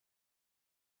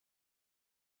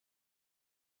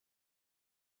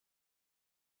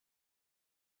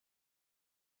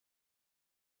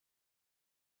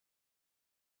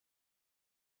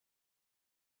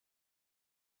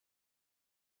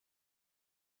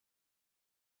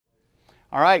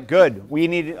All right, good. We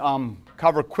need to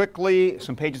cover quickly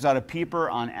some pages out of Pieper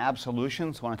on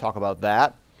absolution. So I want to talk about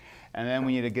that. And then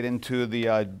we need to get into the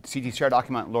CTCR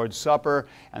document, Lord's Supper,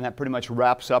 and that pretty much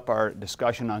wraps up our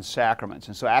discussion on sacraments.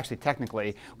 And so actually,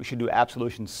 technically, we should do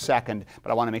absolution second,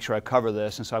 but I want to make sure I cover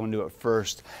this, and so I'm going to do it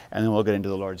first, and then we'll get into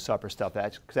the Lord's Supper stuff,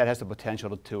 because that has the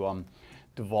potential to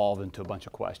devolve into a bunch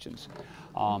of questions.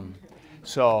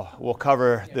 So we'll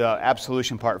cover the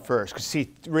absolution part first. Because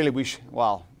see, really we should,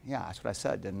 well, yeah, that's what I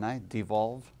said, didn't I?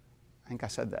 Devolve? I think I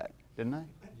said that, didn't I?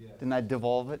 Yeah. Didn't I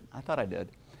devolve it? I thought I did.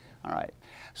 All right.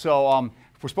 So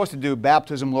we're supposed to do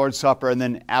baptism, Lord's Supper, and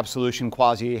then absolution,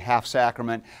 quasi, half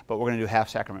sacrament, but we're going to do half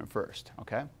sacrament first,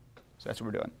 okay? So that's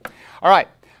what we're doing. All right.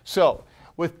 So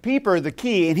with Pieper, the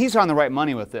key, and he's on the right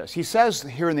money with this. He says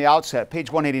here in the outset,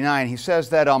 page 189, he says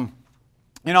that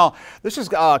you know, this is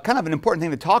kind of an important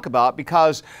thing to talk about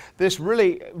because this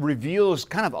really reveals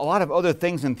kind of a lot of other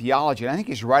things in theology, and I think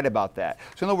he's right about that.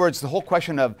 So in other words, the whole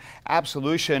question of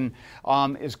absolution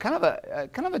is kind of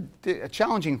a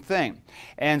challenging thing.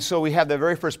 And so we have the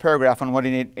very first paragraph on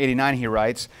 189 he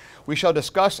writes, "We shall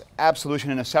discuss absolution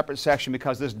in a separate section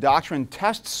because this doctrine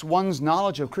tests one's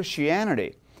knowledge of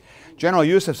Christianity. General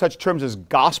use of such terms as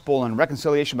gospel and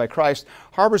reconciliation by Christ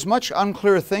harbors much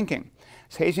unclear thinking.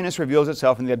 Haziness reveals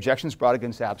itself in the objections brought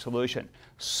against absolution."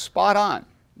 Spot on.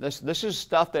 This is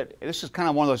stuff this is kind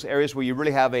of one of those areas where you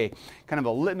really have a kind of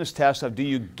a litmus test of do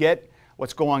you get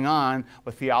what's going on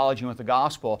with theology and with the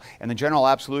gospel, and the general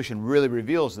absolution really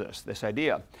reveals this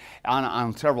idea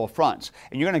on several fronts.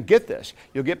 And you're going to get this.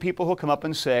 You'll get people who come up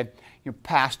and say,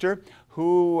 "Pastor,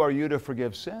 who are you to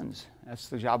forgive sins? That's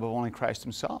the job of only Christ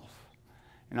himself."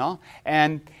 You know?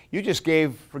 And you just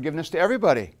gave forgiveness to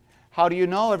everybody. How do you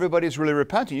know everybody's really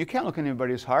repenting? You can't look in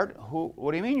anybody's heart.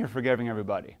 What do you mean you're forgiving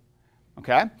everybody?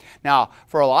 Okay? Now,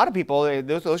 for a lot of people,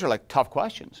 those are like tough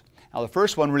questions. Now, the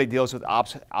first one really deals with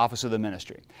office of the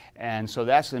ministry. And so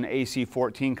that's an AC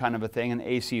 14 kind of a thing, an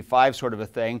AC 5 sort of a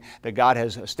thing, that God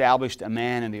has established a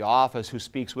man in the office who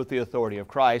speaks with the authority of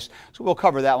Christ. So we'll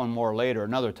cover that one more later,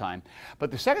 another time.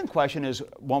 But the second question is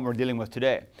one we're dealing with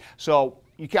today. So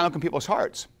you can't look in people's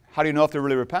hearts. How do you know if they're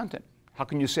really repentant? How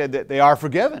can you say that they are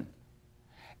forgiven?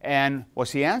 And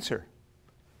what's the answer?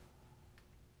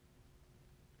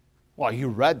 Well, you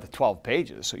read the 12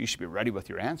 pages, so you should be ready with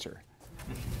your answer.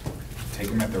 Take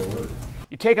them at their word.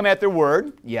 You take them at their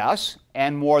word, yes,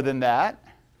 and more than that.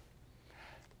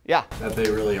 Yeah? That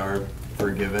they really are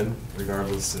forgiven,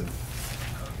 regardless of...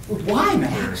 Why,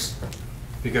 Max?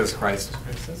 Because Christ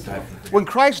died. When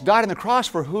Christ died on the cross,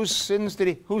 for whose sins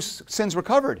were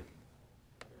covered?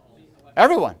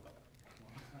 Everyone.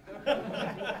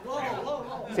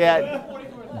 See,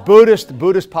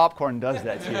 Buddhist popcorn does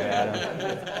that to you,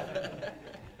 Adam.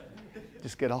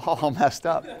 Just get all messed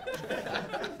up.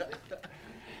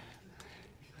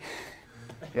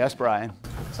 Yes, Brian.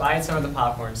 So I had some of the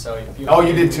popcorn, so if you... Oh,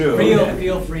 you did too.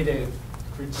 Feel free to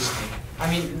critique me. I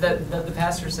mean, the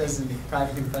pastor says in the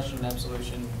private confession and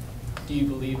absolution, do you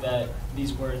believe that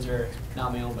these words are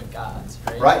not my own but God's,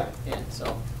 right? Right. Yeah,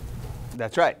 so...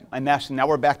 That's right. And now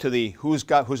we're back to the who's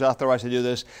authorized to do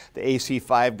this, the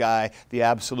AC5 guy, the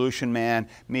absolution man,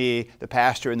 me, the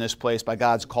pastor in this place. By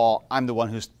God's call, I'm the one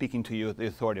who's speaking to you with the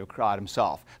authority of God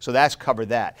himself. So that's covered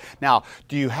that. Now,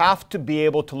 do you have to be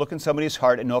able to look in somebody's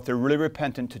heart and know if they're really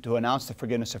repentant to announce the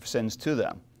forgiveness of sins to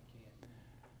them?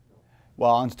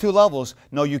 Well, on two levels,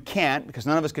 no, you can't, because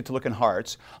none of us get to look in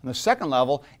hearts. On the second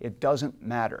level, it doesn't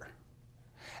matter.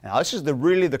 Now, this is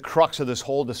really the crux of this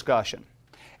whole discussion.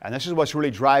 And this is what's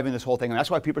really driving this whole thing. And that's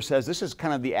why Pieper says this is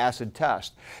kind of the acid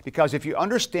test. Because if you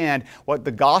understand what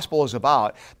the gospel is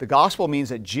about, the gospel means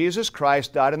that Jesus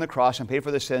Christ died on the cross and paid for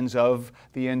the sins of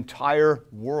the entire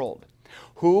world.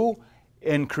 Who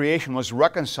in creation was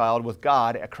reconciled with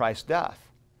God at Christ's death?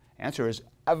 The answer is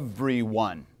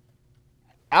everyone.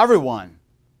 Everyone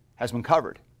has been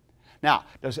covered. Now,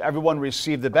 does everyone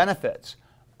receive the benefits?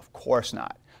 Of course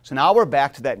not. So now we're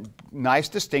back to that nice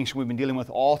distinction we've been dealing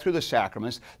with all through the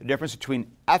sacraments, the difference between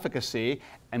efficacy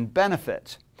and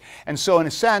benefit. And so in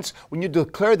a sense, when you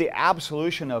declare the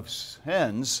absolution of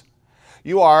sins,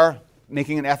 you are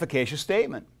making an efficacious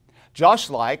statement.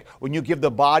 Just like when you give the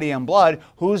body and blood,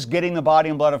 who's getting the body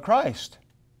and blood of Christ?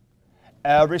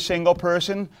 Every single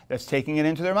person that's taking it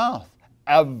into their mouth.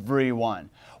 Everyone.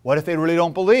 What if they really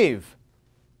don't believe?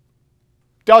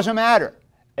 Doesn't matter.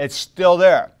 It's still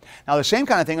there. Now, the same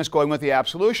kind of thing is going with the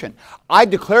absolution. I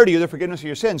declare to you the forgiveness of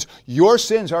your sins. Your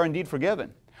sins are indeed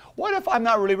forgiven. What if I'm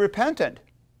not really repentant?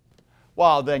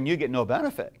 Well, then you get no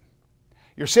benefit.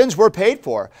 Your sins were paid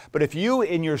for, but if you,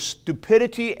 in your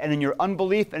stupidity and in your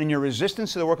unbelief and in your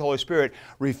resistance to the work of the Holy Spirit,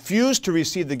 refuse to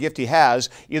receive the gift He has,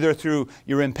 either through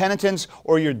your impenitence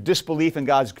or your disbelief in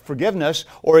God's forgiveness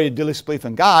or your disbelief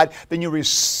in God, then you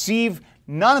receive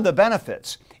none of the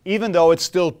benefits, even though it's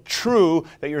still true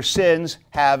that your sins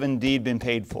have indeed been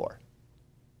paid for.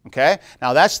 Okay?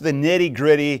 Now that's the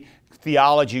nitty-gritty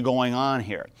theology going on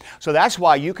here. So that's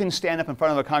why you can stand up in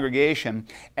front of a congregation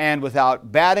and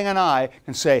without batting an eye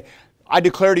can say, I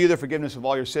declare to you the forgiveness of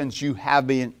all your sins. You have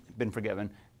been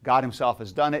forgiven. God Himself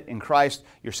has done it in Christ.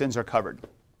 Your sins are covered.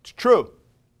 It's true,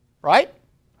 right?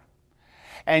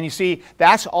 And you see,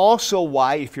 that's also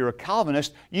why if you're a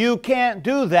Calvinist, you can't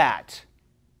do that.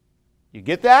 You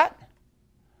get that?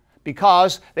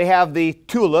 Because they have the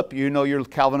tulip. You know your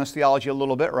Calvinist theology a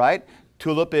little bit, right?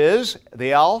 Tulip is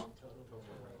the L.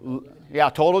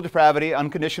 Yeah, total depravity,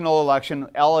 unconditional election.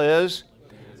 L is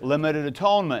limited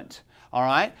atonement. All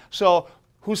right? So,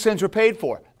 whose sins were paid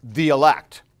for? The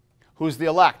elect. Who's the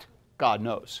elect? God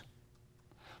knows.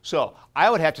 So,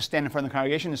 I would have to stand in front of the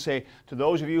congregation and say, to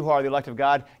those of you who are the elect of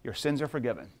God, your sins are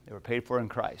forgiven. They were paid for in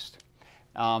Christ.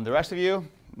 The rest of you,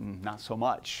 not so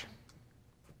much.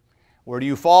 Where do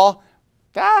you fall?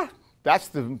 That's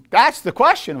the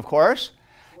question, of course.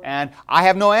 And I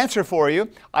have no answer for you.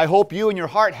 I hope you in your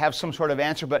heart have some sort of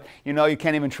answer, but you know you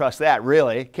can't even trust that,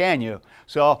 really, can you?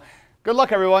 So, good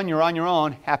luck, everyone. You're on your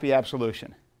own. Happy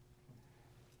absolution.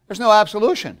 There's no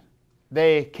absolution.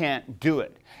 They can't do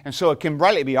it. And so it can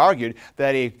rightly be argued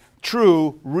that a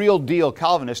true, real deal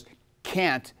Calvinist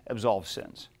can't absolve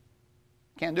sins.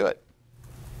 Can't do it.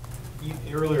 You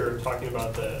earlier talking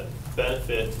about the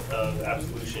benefit of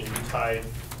absolution, you tied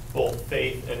both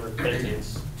faith and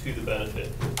repentance to the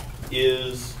benefit.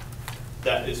 Is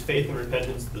faith and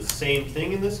repentance the same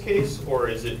thing in this case, or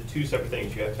is it two separate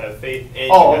things? You have to have faith and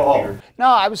you have to be... No,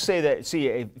 I would say that,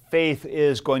 see, faith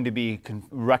is going to be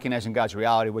recognizing God's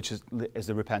reality, which is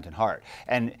the repentant heart.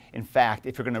 And in fact,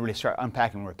 if you're going to really start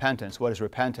unpacking repentance, what is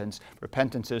repentance?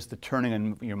 Repentance is the turning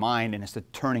in your mind, and it's the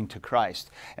turning to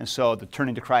Christ. And so the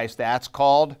turning to Christ, that's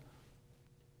called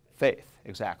faith,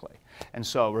 exactly. And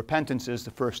so repentance is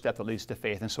the first step that leads to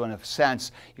faith. And so in a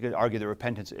sense, you could argue that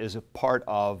repentance is a part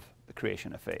of the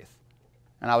creation of faith.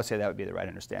 And I would say that would be the right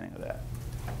understanding of that.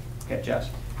 Okay,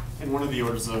 Jess. In one of the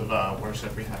orders of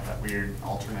worship, we have that weird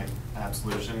alternate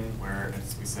absolution where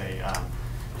we say,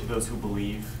 to those who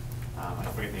believe, I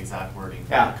forget the exact wording,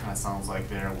 but it kind of sounds like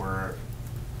there were,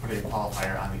 put a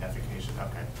qualifier on the efficacious.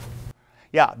 Okay.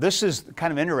 Yeah, this is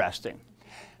kind of interesting.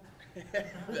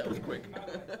 That was quick.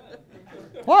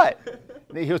 What?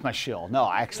 He was my shill. No,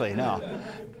 actually, no.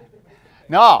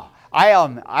 No,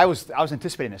 I was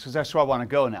anticipating this because that's where I want to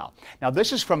go now. Now,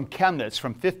 this is from Chemnitz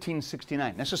from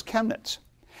 1569. This is Chemnitz.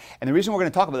 And the reason we're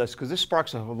going to talk about this is because this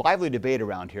sparks a lively debate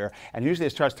around here, and usually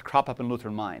it starts to crop up in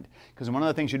Lutheran mind. Because one of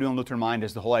the things you do in Lutheran mind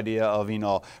is the whole idea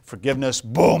of, forgiveness,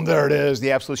 boom, there it is.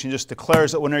 The absolution just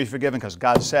declares that whenever you're forgiven because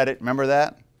God said it. Remember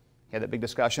that? You had that big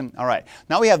discussion? All right.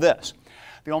 Now we have this.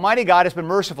 The Almighty God has been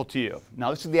merciful to you.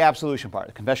 Now this is the absolution part.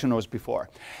 The confession was before.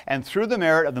 And through the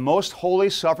merit of the most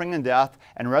holy suffering and death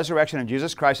and resurrection of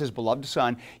Jesus Christ, His beloved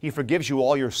Son, He forgives you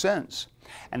all your sins.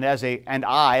 And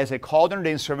I, as a called and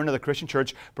ordained servant of the Christian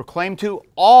Church, proclaim to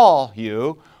all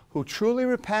you who truly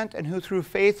repent and who through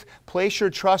faith place your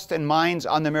trust and minds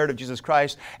on the merit of Jesus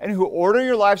Christ, and who order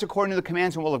your lives according to the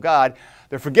commands and will of God,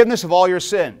 the forgiveness of all your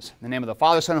sins. In the name of the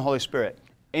Father, Son, and Holy Spirit.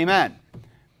 Amen.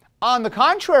 On the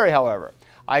contrary, however,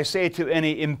 I say to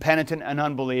any impenitent and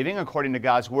unbelieving, according to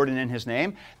God's word and in His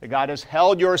name, that God has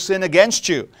held your sin against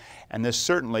you, and this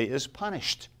certainly is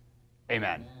punished.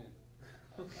 Amen.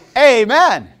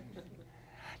 Amen.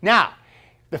 Now,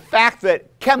 the fact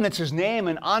that Chemnitz's name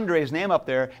and Andre's name up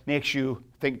there makes you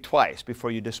think twice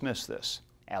before you dismiss this.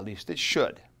 At least it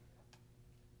should.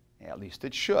 At least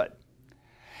it should.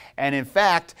 And in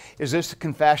fact, is this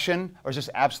confession or is this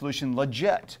absolution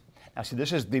legit? Now see,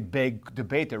 this is the big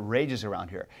debate that rages around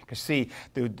here. Because see,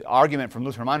 the argument from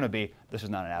Lutheran mind would be, this is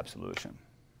not an absolution.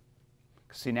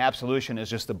 See, an absolution is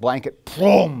just the blanket,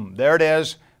 boom, there it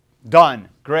is, done,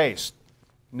 grace,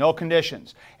 no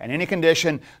conditions. And any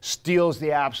condition steals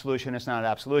the absolution, it's not an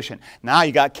absolution. Now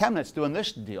you got Chemnitz doing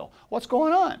this deal. What's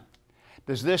going on?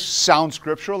 Does this sound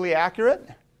scripturally accurate?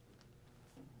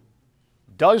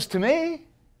 Does to me.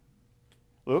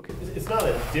 Luke? It's not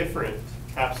a different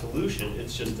absolution,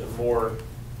 it's just a more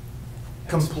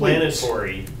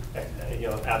explanatory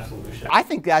absolution. I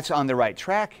think that's on the right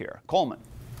track here. Coleman.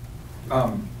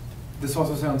 This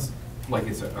also sounds like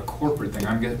it's a corporate thing.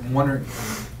 I'm wondering,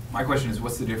 my question is,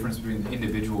 what's the difference between the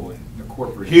individual and the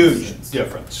corporate? Huge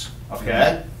difference.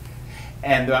 Okay?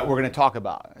 and we're going to talk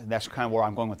about. And that's kind of where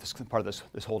I'm going with this part of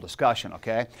this whole discussion,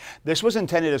 okay? This was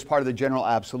intended as part of the general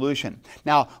absolution.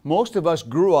 Now, most of us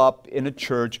grew up in a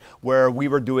church where we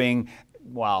were doing,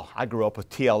 well, I grew up with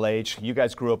TLH, you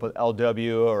guys grew up with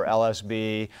LW or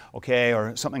LSB, okay,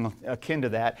 or something akin to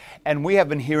that, and we have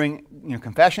been hearing,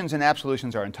 confessions and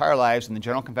absolutions our entire lives, and the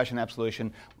general confession and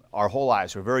absolution our whole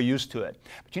lives. We're very used to it.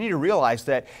 But you need to realize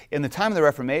that in the time of the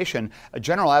Reformation, a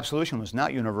general absolution was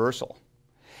not universal.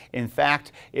 In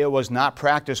fact, it was not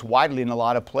practiced widely in a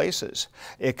lot of places.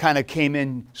 It kind of came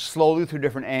in slowly through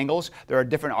different angles. There are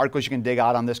different articles you can dig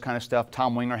out on this kind of stuff.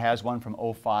 Tom Winger has one from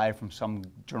 '05 from some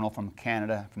journal from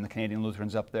Canada, from the Canadian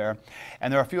Lutherans up there.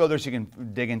 And there are a few others you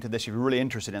can dig into this if you're really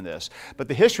interested in this. But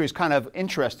the history is kind of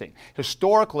interesting.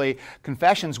 Historically,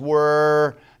 confessions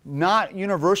were not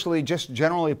universally, just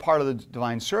generally part of the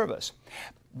divine service.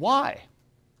 Why?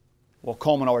 Well,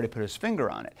 Coleman already put his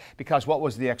finger on it. Because what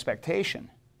was the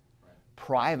expectation?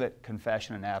 Private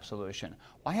confession and absolution.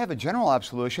 Why have a general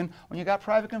absolution when you got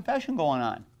private confession going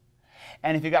on?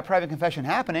 And if you got private confession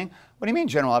happening, what do you mean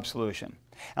general absolution?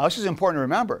 Now this is important to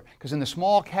remember, because in the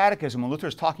small catechism, when Luther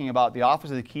is talking about the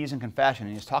office of the keys and confession,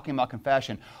 and he's talking about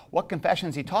confession, what confession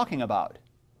is he talking about?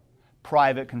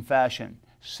 Private confession.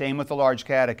 Same with the large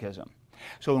catechism.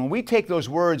 So when we take those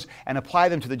words and apply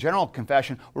them to the general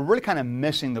confession, we're really kind of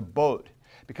missing the boat.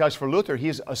 Because for Luther,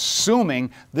 he's assuming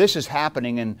this is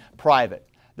happening in private.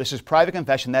 This is private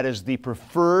confession. That is the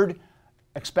preferred,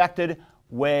 expected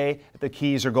way the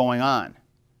keys are going on.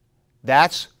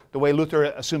 That's the way Luther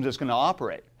assumes it's going to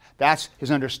operate. That's his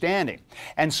understanding.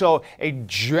 And so a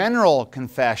general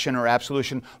confession or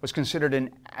absolution was considered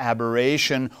an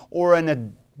aberration or an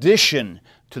addition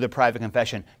to the private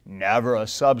confession, never a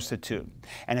substitute.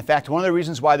 And in fact, one of the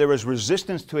reasons why there was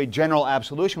resistance to a general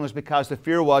absolution was because the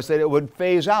fear was that it would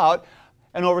phase out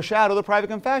and overshadow the private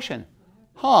confession.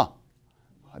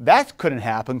 That couldn't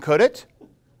happen, could it?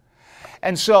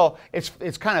 And so it's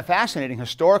kind of fascinating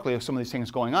historically of some of these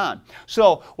things going on.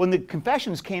 So when the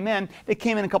confessions came in, they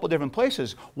came in a couple different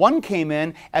places. One came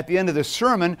in at the end of the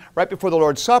sermon, right before the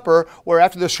Lord's Supper, where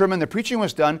after the sermon, the preaching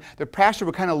was done, the pastor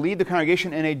would kind of lead the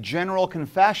congregation in a general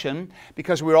confession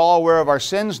because we were all aware of our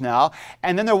sins now.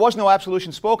 And then there was no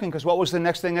absolution spoken because what was the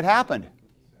next thing that happened?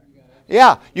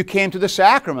 Yeah, you came to the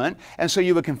sacrament, and so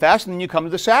you would confess, and then you come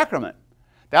to the sacrament.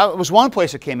 That was one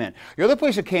place it came in. The other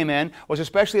place it came in was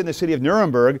especially in the city of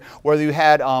Nuremberg, where you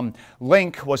had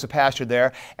Link was the pastor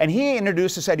there, and he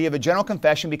introduced this idea of a general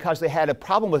confession because they had a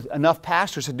problem with enough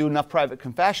pastors to do enough private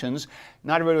confessions.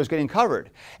 Not everybody was getting covered.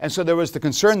 And so there was the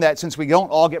concern that since we don't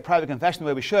all get private confession the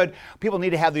way we should, people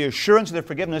need to have the assurance of their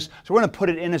forgiveness, so we're going to put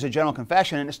it in as a general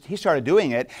confession, and he started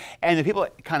doing it, and the people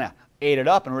kind of ate it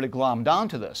up and really glommed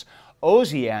onto this.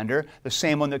 Osiander, the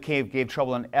same one that gave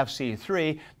trouble in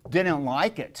FC3, didn't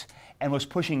like it and was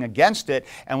pushing against it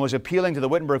and was appealing to the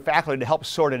Wittenberg faculty to help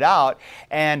sort it out.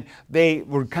 And they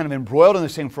were kind of embroiled in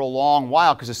this thing for a long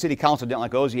while because the city council didn't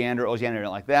like Osiander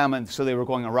didn't like them, and so they were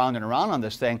going around and around on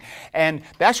this thing. And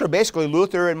that's where basically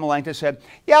Luther and Melanchthon said,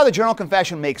 yeah, the general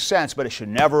confession makes sense, but it should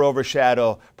never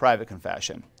overshadow private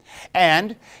confession.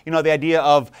 And, the idea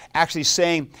of actually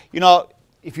saying,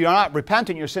 if you're not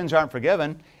repentant, your sins aren't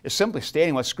forgiven, is simply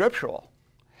stating what's scriptural.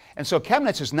 And so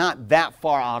Chemnitz is not that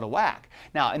far out of whack.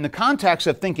 Now, in the context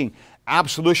of thinking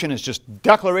absolution is just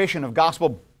declaration of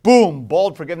gospel, boom,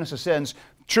 bold forgiveness of sins,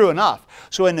 true enough.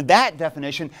 So in that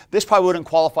definition, this probably wouldn't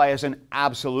qualify as an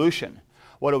absolution.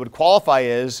 What it would qualify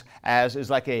is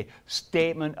like a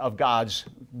statement of God's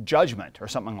judgment or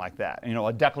something like that,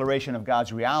 a declaration of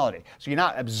God's reality. So you're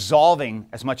not absolving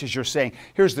as much as you're saying,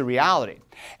 here's the reality.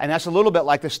 And that's a little bit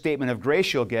like the statement of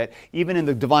grace you'll get even in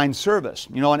the divine service.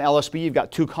 In LSB you've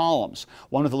got two columns,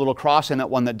 one with a little cross in it,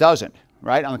 one that doesn't,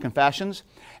 right, on the confessions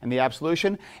and the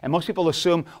absolution. And most people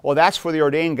assume, well, that's for the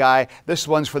ordained guy, this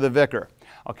one's for the vicar.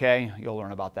 Okay, you'll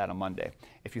learn about that on Monday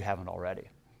if you haven't already.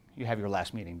 You have your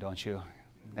last meeting, don't you?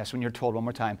 That's when you're told one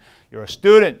more time, you're a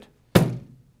student,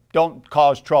 don't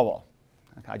cause trouble.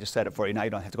 I just said it for you, now you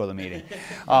don't have to go to the meeting.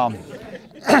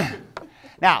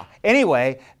 Now,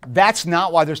 anyway, that's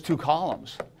not why there's two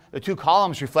columns. The two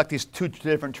columns reflect these two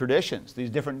different traditions, these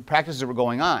different practices that were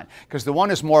going on. Because the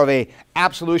one is more of a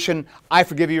absolution, I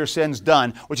forgive you your sins,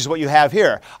 done, which is what you have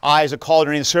here. I, as a called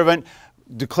and ordained servant,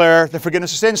 declare the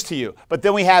forgiveness of sins to you. But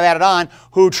then we have added on,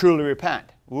 who truly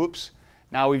repent. Whoops.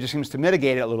 Now we just seems to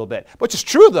mitigate it a little bit. Which is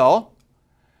true though,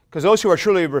 because those who are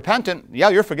truly repentant, yeah,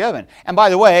 you're forgiven. And by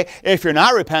the way, if you're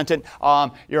not repentant,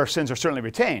 your sins are certainly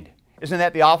retained. Isn't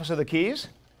that the office of the keys?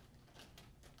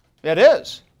 It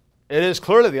is. It is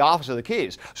clearly the office of the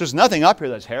keys. So there's nothing up here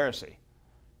that's heresy.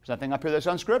 There's nothing up here that's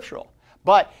unscriptural.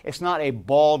 But it's not a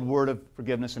bald word of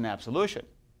forgiveness and absolution.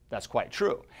 That's quite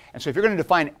true. And so if you're going to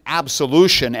define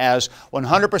absolution as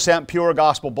 100% pure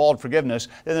gospel bald forgiveness,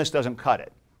 then this doesn't cut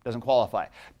it. Doesn't qualify.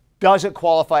 Does it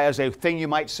qualify as a thing you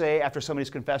might say after somebody's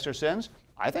confessed their sins?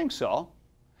 I think so.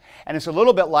 And it's a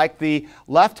little bit like the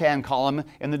left-hand column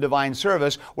in the divine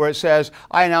service where it says,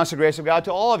 I announce the grace of God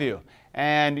to all of you.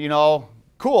 And, you know,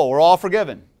 cool, we're all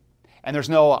forgiven. And there's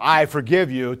no, I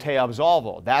forgive you, te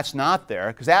absolvo. That's not there,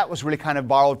 because that was really kind of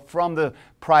borrowed from the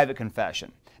private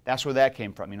confession. That's where that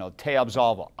came from, you know, te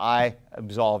absolvo, I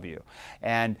absolve you.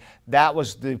 And that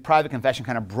was the private confession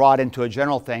kind of brought into a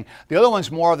general thing. The other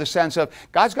one's more of the sense of,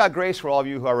 God's got grace for all of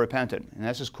you who are repentant. And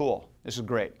this is cool. This is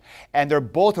great. And they're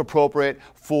both appropriate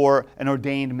for an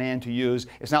ordained man to use.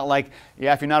 It's not like,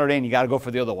 yeah, if you're not ordained, you got to go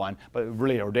for the other one. But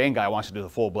really, an ordained guy wants to do the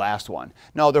full blast one.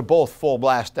 No, they're both full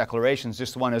blast declarations.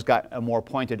 Just the one has got a more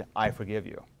pointed, I forgive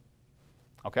you.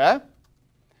 Okay?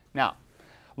 Now,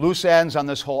 loose ends on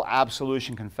this whole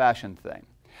absolution confession thing.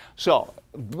 So,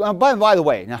 by the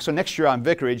way, now, so next year on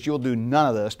Vicarage, you'll do none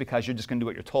of this because you're just going to do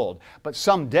what you're told. But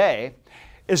someday,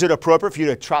 is it appropriate for you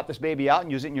to trot this baby out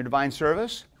and use it in your divine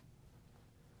service?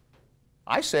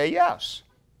 I say yes.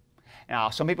 Now,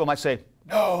 some people might say,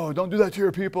 no, don't do that to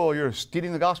your people. You're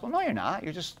stealing the gospel. No, you're not.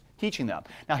 You're just teaching them.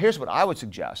 Now, here's what I would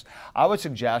suggest. I would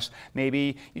suggest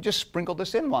maybe you just sprinkle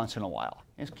this in once in a while.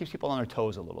 It keeps people on their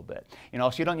toes a little bit. You know,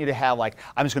 so you don't need to have like,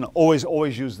 I'm just going to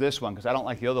always use this one because I don't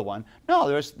like the other one. No,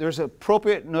 there's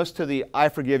appropriateness to the I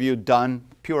forgive you, done,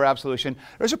 pure absolution.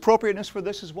 There's appropriateness for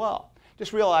this as well.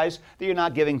 Just realize that you're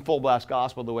not giving full blast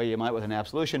gospel the way you might with an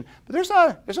absolution, but there's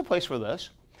a place for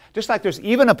this. Just like there's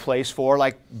even a place for,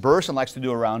 like Burson likes to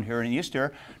do around here in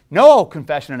Easter, no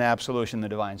confession and absolution in the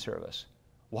divine service.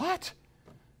 What?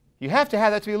 You have to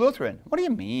have that to be Lutheran. What do you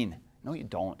mean? No, you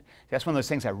don't. That's one of those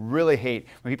things I really hate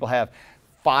when people have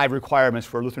 5 requirements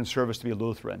for a Lutheran service to be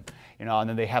Lutheran. You know, and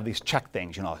then they have these check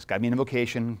things. You know, it's got to be an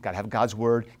invocation, got to have God's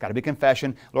word, got to be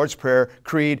confession, Lord's Prayer,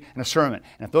 creed, and a sermon.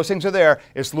 And if those things are there,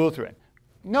 it's Lutheran.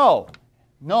 No,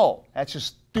 that's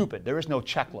just stupid. There is no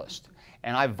checklist.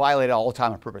 And I violate it all the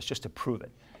time on purpose just to prove it.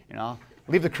 You know,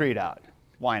 leave the creed out.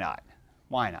 Why not?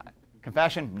 Why not?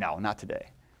 Confession? No, not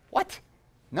today. What?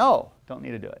 No, don't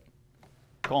need to do it.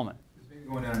 Coleman. Maybe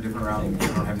going down a different route,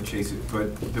 you don't have to chase it,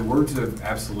 but the words of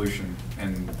absolution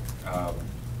and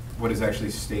what is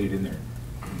actually stated in there,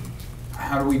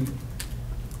 how do we,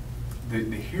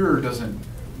 the hearer doesn't,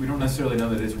 we don't necessarily know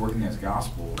that it's working as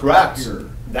gospel. Correct.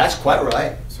 That's quite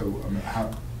right. So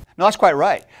how? No, that's quite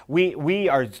right. We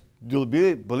are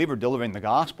believer delivering the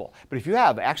gospel. But if you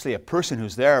have actually a person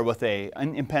who's there with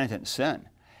an impenitent sin,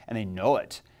 and they know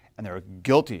it, and they're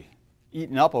guilty,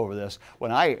 eaten up over this,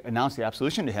 when I announce the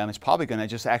absolution to him, it's probably going to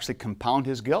just actually compound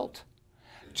his guilt.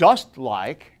 Just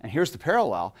like, and here's the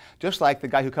parallel, just like the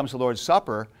guy who comes to the Lord's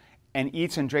Supper and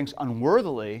eats and drinks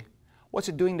unworthily, what's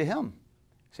it doing to him?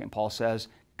 St. Paul says,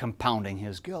 compounding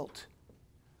his guilt.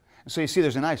 So you see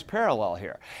there's a nice parallel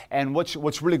here. And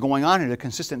what's really going on here, the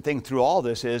consistent thing through all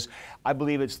this is, I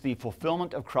believe it's the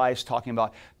fulfillment of Christ talking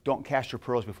about don't cast your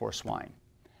pearls before swine.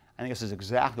 I think this is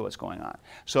exactly what's going on.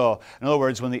 So in other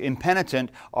words, when the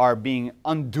impenitent are being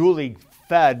unduly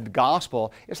fed the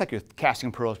gospel, it's like you're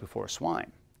casting pearls before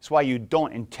swine. That's why you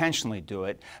don't intentionally do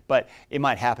it, but it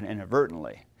might happen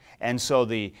inadvertently. And so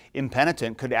the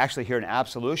impenitent could actually hear an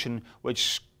absolution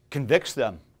which convicts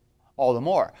them all the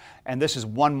more. And this is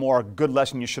one more good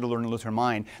lesson you should have learned in Lutheran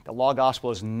mind. The law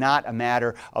gospel is not a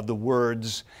matter of the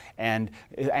words and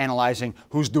analyzing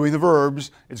who's doing the verbs.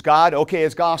 It's God, okay,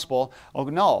 it's gospel. Oh,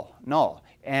 no.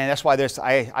 And that's why there's,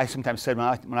 I sometimes said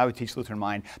when I would teach Lutheran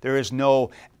mind, there is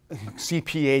no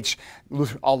CPH,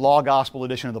 a law gospel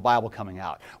edition of the Bible coming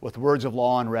out with words of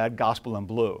law in red, gospel in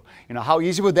blue. You know, how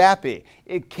easy would that be?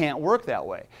 It can't work that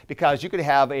way because you could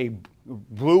have a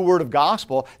blue word of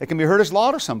gospel that can be heard as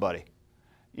law to somebody.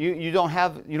 You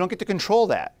don't get to control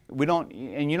that.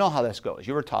 And you know how this goes.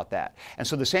 You were taught that. And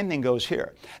so the same thing goes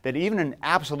here, that even an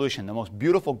absolution, the most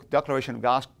beautiful declaration of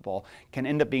gospel, can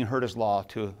end up being heard as law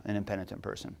to an impenitent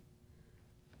person.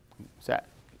 Is that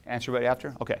answer right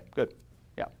after? Okay, good.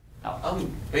 Yeah.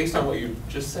 Based on what you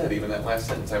just said, even that last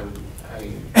sentence, I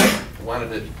wanted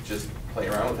to just play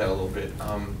around with that a little bit.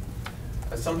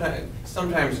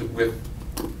 Sometimes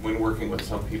when working with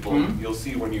some people, you'll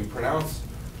see when you pronounce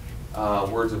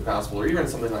words of gospel, or even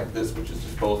something like this, which is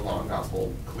just both law and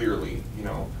gospel clearly, you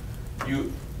know,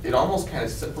 it almost kind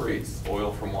of separates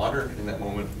oil from water in that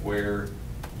moment where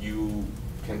you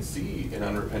can see an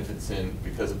unrepentant sin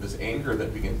because of this anger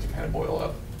that begins to kind of boil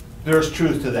up. There's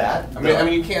truth to that. I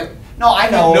mean, you can't. No, I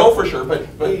know. Know for sure,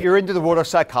 but You're into the world of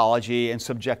psychology and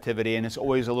subjectivity, and it's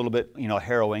always a little bit,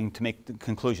 harrowing to make the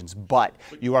conclusions. But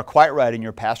you are quite right. In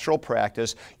your pastoral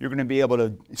practice, you're going to be able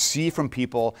to see from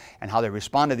people and how they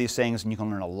respond to these things, and you can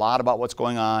learn a lot about what's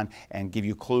going on and give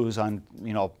you clues on,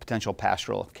 potential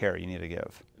pastoral care you need to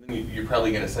give. you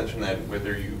probably get a sense from that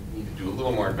whether you need to do a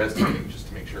little more investigating just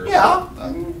to make sure. Yeah,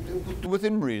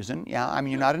 within reason. Yeah, I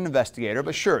mean, you're not an investigator,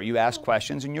 but sure, you ask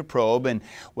questions and you probe, and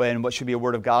when what should be a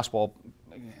word of gospel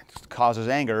causes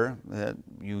anger,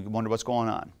 you wonder what's going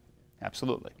on.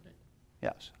 Absolutely.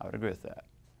 Yes, I would agree with that.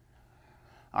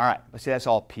 All right, but see, that's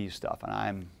all peace stuff, and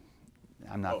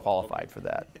I'm not qualified for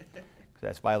that, because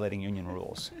that's violating union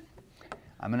rules.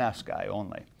 I'm an S guy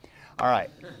only. All right.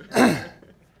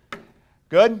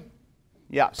 Good?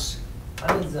 Yes.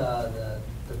 How does the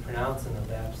pronouncing of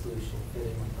the absolution fit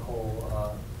in with the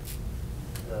whole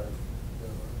the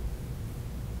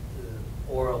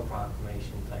oral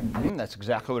proclamation type thing? That's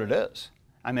exactly what it is.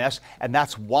 I mean,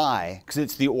 that's why, because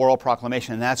it's the oral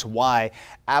proclamation, and that's why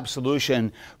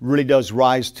absolution really does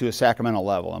rise to a sacramental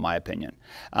level, in my opinion.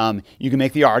 You can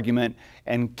make the argument,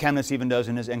 and Chemnitz even does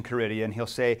in his Enchiridion, and he'll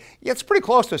say, yeah, it's pretty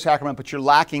close to a sacrament, but you're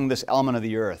lacking this element of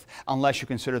the earth, unless you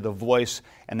consider the voice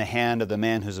and the hand of the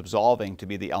man who's absolving to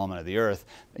be the element of the earth,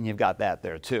 and you've got that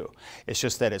there too. It's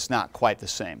just that it's not quite the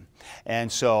same.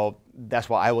 And so that's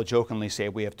why I will jokingly say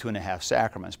we have 2.5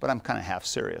 sacraments, but I'm kind of half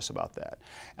serious about that.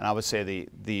 And I would say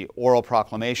the oral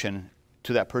proclamation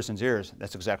to that person's ears,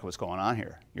 that's exactly what's going on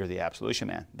here. You're the absolution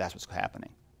man. That's what's happening.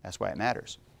 That's why it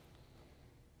matters.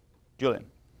 Julian.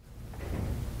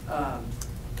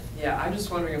 Yeah, I'm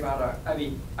just wondering about I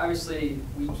mean, obviously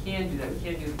we can do that. We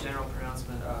can do the general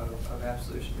pronouncement of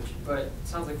absolution, but it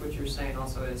sounds like what you're saying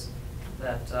also is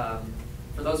that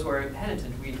for those who are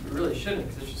impenitent, we really shouldn't,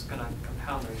 because it's just going to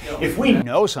compound their guilt. If we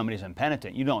know somebody's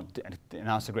impenitent, you don't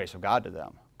announce the grace of God to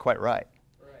them. Quite right.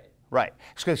 Right.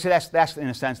 So that's in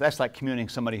a sense, that's like communing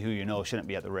somebody who you know shouldn't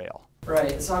be at the rail.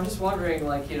 Right. So I'm just wondering,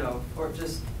 like, or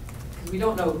just, because we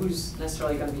don't know who's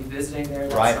necessarily going to be visiting there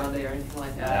that Right. Sunday or anything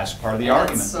like that. That's part of the And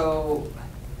argument. So,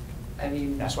 I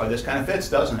mean, That's why this kind of fits,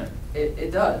 doesn't it?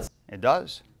 it does. It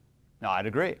does. No, I'd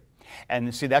agree.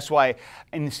 And see, that's why,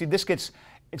 and see,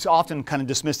 it's often kind of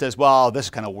dismissed as, well, this is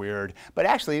kind of weird. But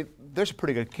actually, there's a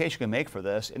pretty good case you can make for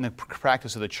this in the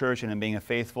practice of the church and in being a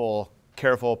faithful,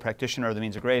 careful practitioner of the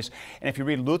means of grace. And if you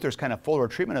read Luther's kind of fuller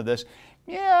treatment of this,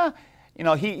 yeah,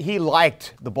 he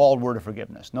liked the bald word of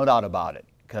forgiveness, no doubt about it.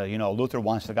 Because, Luther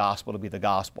wants the gospel to be the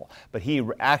gospel. But he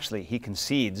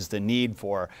concedes the need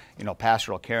for,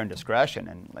 pastoral care and discretion.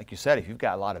 And like you said, if you've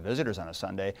got a lot of visitors on a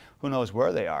Sunday, who knows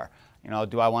where they are?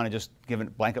 Do I want to just give a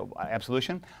blanket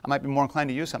absolution? I might be more inclined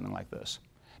to use something like this,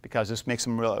 because this makes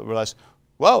them realize,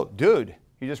 whoa, dude,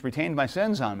 you just retained my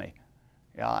sins on me.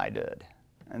 Yeah, I did.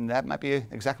 And that might be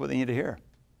exactly what they need to hear.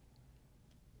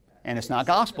 And it's not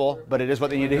gospel, but it is what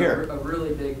they need to hear. A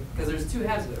really big, because there's two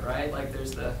halves of it, right? Like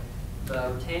there's the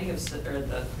retaining of sin, or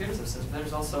the forgiveness of sins, but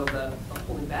there's also the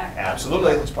holding back.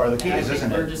 Absolutely, it's part of the keys,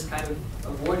 isn't it? We're just kind of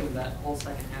avoiding that whole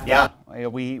second half. Yeah,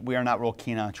 we are not real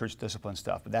keen on church discipline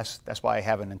stuff, but that's why I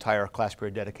have an entire class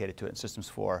period dedicated to it in Systems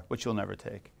 4, which you'll never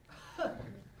take. Great.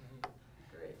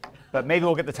 But maybe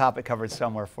we'll get the topic covered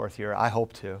somewhere fourth year. I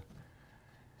hope to.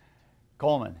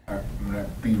 Coleman. I'm going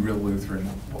to be real Lutheran.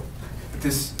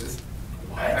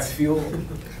 I feel...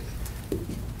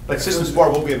 But Systems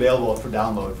 4 will be available for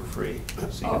download for free.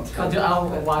 So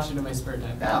I'll watch it in my spare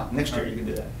time. now, next year you can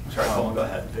do that. Sorry, Coleman, go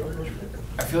ahead.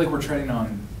 I feel like we're treading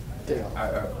on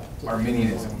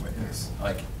Arminianism with this.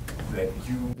 Like, that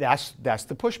you... That's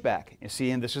the pushback. You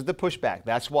see, and this is the pushback.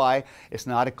 That's why it's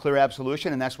not a clear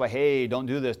absolution, and that's why, hey, don't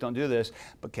do this,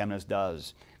 but Chemnitz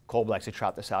does. Kolb likes to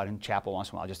trot this out in chapel once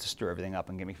in a while just to stir everything up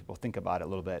and get people think about it a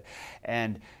little bit.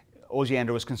 And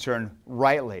Osiander was concerned,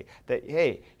 rightly, that,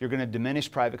 hey, you're going to diminish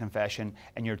private confession,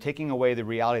 and you're taking away the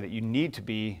reality that you need to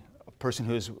be a person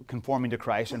who is conforming to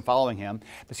Christ and following him.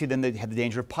 But see, then the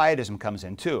danger of pietism comes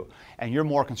in too. And you're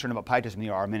more concerned about pietism than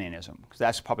you are Arminianism, because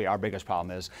that's probably our biggest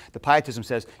problem is the pietism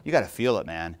says, you got to feel it,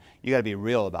 man. You got to be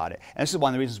real about it. And this is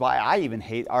one of the reasons why I even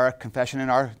hate our confession in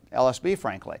our LSB,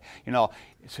 frankly.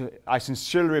 So I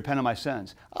sincerely repent of my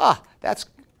sins. That's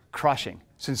crushing.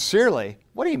 Sincerely?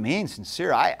 What do you mean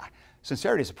sincere?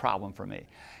 Sincerity is a problem for me.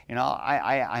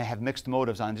 I have mixed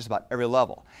motives on just about every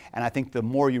level. And I think the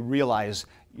more you realize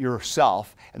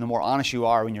yourself and the more honest you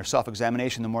are in your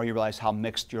self-examination, the more you realize how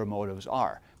mixed your motives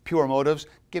are. Pure motives,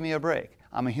 give me a break.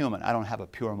 I'm a human. I don't have a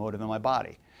pure motive in my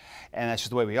body. And that's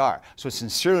just the way we are. So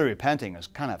sincerely repenting is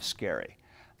kind of scary.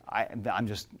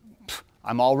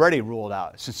 I'm already ruled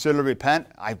out. Sincerely repent,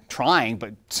 I'm trying,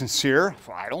 but sincere,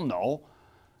 I don't know.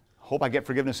 hope I get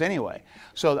forgiveness anyway.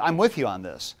 So I'm with you on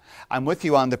this. I'm with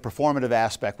you on the performative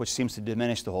aspect, which seems to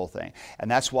diminish the whole thing.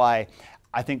 And that's why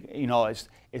I think, you know, it's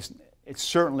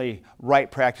certainly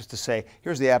right practice to say,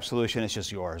 here's the absolution, it's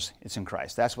just yours. It's in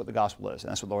Christ. That's what the gospel is,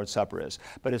 and that's what the Lord's Supper is.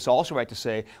 But it's also right to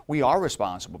say we are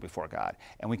responsible before God,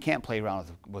 and we can't play around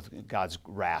with God's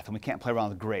wrath, and we can't play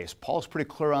around with grace. Paul's pretty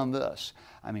clear on this.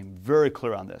 I mean, very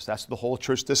clear on this. That's the whole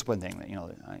church discipline thing that, you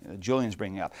know, Julian's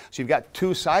bringing up. So you've got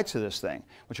two sides to this thing,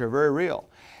 which are very real.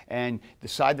 And the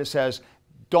side that says,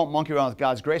 don't monkey around with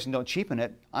God's grace and don't cheapen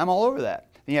it, I'm all over that.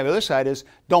 Then you have the other side is,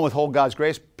 don't withhold God's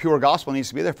grace. Pure gospel needs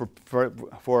to be there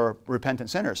for repentant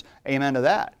sinners. Amen to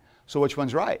that. So which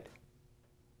one's right?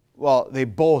 Well, they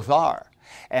both are.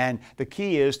 And the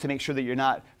key is to make sure that you're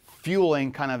not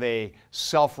fueling kind of a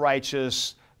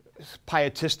self-righteous,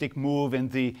 pietistic move in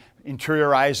the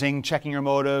interiorizing, checking your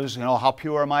motives, you know, how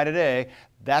pure am I today?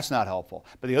 That's not helpful.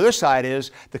 But the other side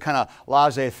is the kind of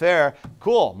laissez-faire,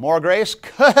 cool, more grace,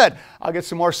 good. I'll get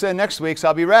some more sin next week, so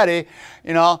I'll be ready,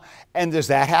 you know. And does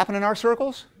that happen in our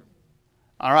circles?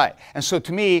 All right. And so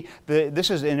to me, this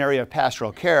is an area of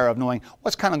pastoral care, of knowing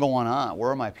what's kind of going on.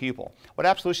 Where are my people? What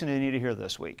absolution do they need to hear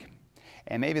this week?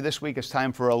 And maybe this week it's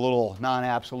time for a little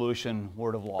non-absolution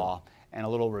word of law and a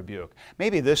little rebuke.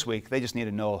 Maybe this week they just need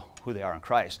to know who they are in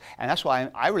Christ. And that's why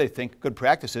I really think good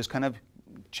practice is kind of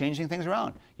changing things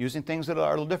around, using things that are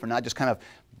a little different, not just kind of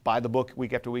by the book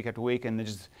week after week after week, and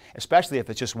just, especially if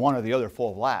it's just one or the other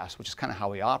full of laughs, which is kind of how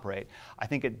we operate. I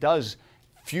think it does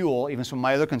fuel even some of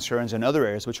my other concerns in other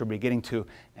areas, which we'll be getting to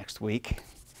next week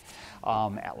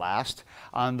at last,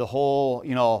 on the whole,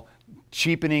 you know,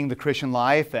 cheapening the Christian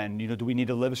life, and, you know, do we need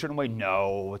to live a certain way?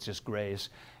 No, it's just grace.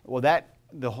 Well,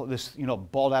 this, you know,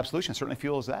 bald absolution certainly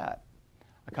fuels that.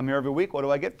 I come here every week, what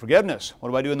do I get? Forgiveness. What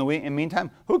do I do in the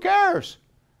meantime? Who cares?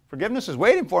 Forgiveness is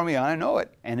waiting for me, I know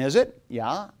it. And is it?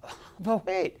 Yeah. But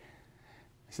wait.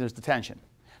 So there's the tension.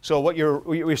 So what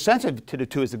you're sensitive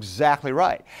to is exactly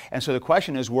right. And so the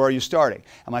question is, where are you starting?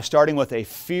 Am I starting with a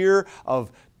fear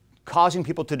of causing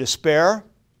people to despair?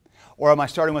 Or am I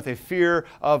starting with a fear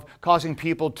of causing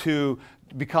people to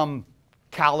become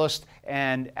calloused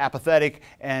and apathetic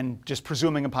and just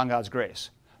presuming upon God's grace?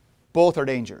 Both are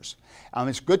dangers.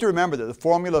 It's good to remember that the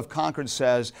formula of Concord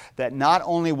says that not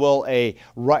only will a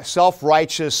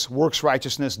self-righteous works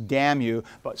righteousness damn you,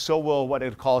 but so will what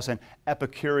it calls an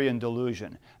Epicurean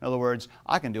delusion. In other words,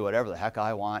 I can do whatever the heck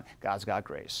I want. God's got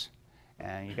grace.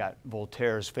 And you got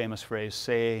Voltaire's famous phrase,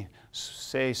 c'est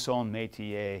son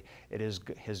métier. It is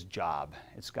his job.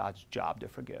 It's God's job to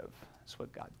forgive. That's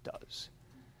what God does.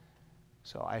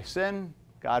 So I sin,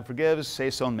 God forgives, c'est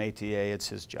son métier. It's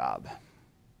his job.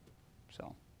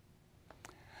 So,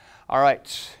 all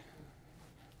right,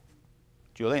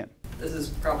 Julian. This is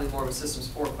probably more of a Systems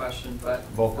 4 question, but...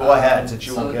 Well, go ahead, since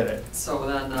you won't get it. So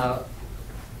then, I'm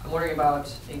wondering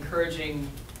about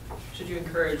should you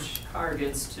encourage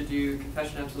congregants to do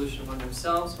confession and absolution among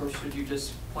themselves, or should you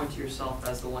just point to yourself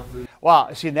as the one who...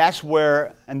 Well, see, that's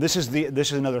where, and this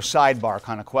is another sidebar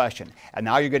kind of question. And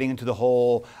now you're getting into the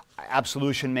whole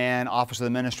absolution man, office of the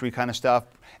ministry kind of stuff,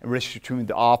 and relationship between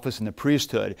the office and the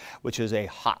priesthood, which is a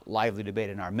hot, lively debate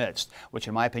in our midst, which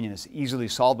in my opinion is easily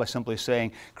solved by simply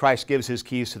saying Christ gives his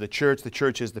keys to the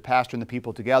church is the pastor and the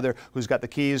people together. Who's got the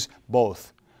keys?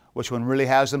 Both. Which one really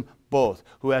has them? Both.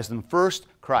 Who has them first?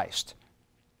 Christ.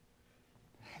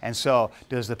 And so,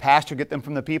 does the pastor get them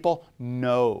from the people?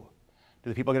 No.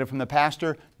 Do the people get them from the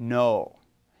pastor? No.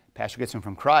 Pastor gets them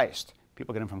from Christ.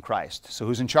 People get them from Christ. So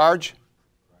who's in charge?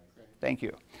 Thank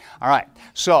you. All right.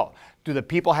 So, do the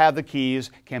people have the keys?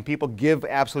 Can people give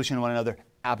absolution to one another?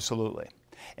 Absolutely.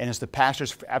 And is the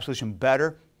pastor's absolution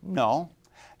better? No.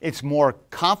 It's more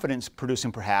confidence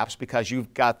producing perhaps, because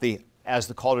you've got as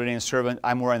the called ordained servant,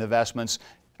 I'm wearing the vestments,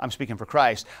 I'm speaking for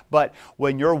Christ. But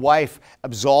when your wife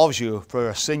absolves you for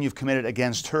a sin you've committed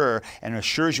against her and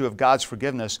assures you of God's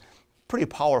forgiveness, pretty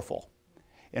powerful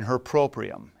in her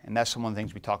proprium. And that's one of the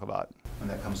things we talk about when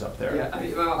that comes up there. Yeah,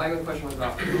 I have a question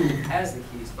about who has the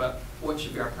keys, but what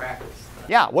should be our practice?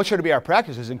 Yeah, what should be our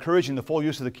practice is encouraging the full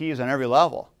use of the keys on every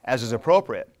level, as is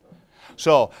appropriate.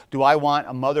 So, do I want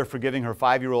a mother forgiving her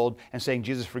 5-year-old and saying,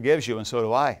 Jesus forgives you, and so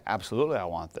do I? Absolutely, I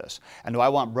want this. And do I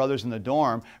want brothers in the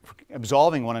dorm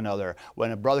absolving one another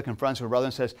when a brother confronts a brother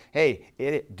and says, hey,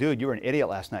 idiot, dude, you were an idiot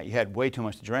last night. You had way too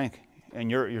much to drink, and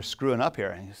you're screwing up here.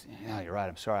 And he says, yeah, you're right.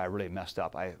 I'm sorry. I really messed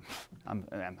up. I'm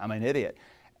an idiot.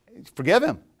 Forgive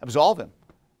him. Absolve him.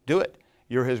 Do it.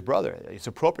 You're his brother. It's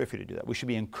appropriate for you to do that. We should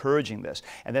be encouraging this.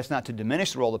 And that's not to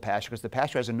diminish the role of the pastor, because the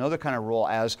pastor has another kind of role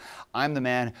as I'm the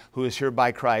man who is here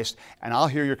by Christ, and I'll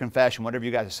hear your confession, whatever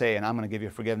you got to say, and I'm going to give you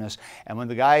forgiveness. And when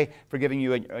the guy forgiving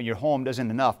you in your home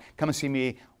doesn't enough, come and see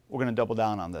me we're going to double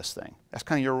down on this thing. That's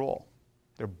kind of your role.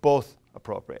 They're both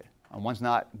appropriate. And one's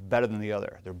not better than the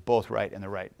other. They're both right in the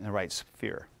right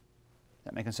sphere.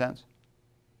 That making sense?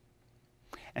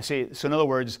 And see, so in other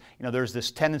words, there's this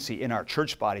tendency in our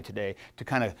church body today to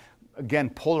kind of, again,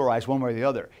 polarize one way or the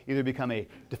other. Either become a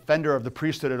defender of the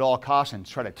priesthood at all costs and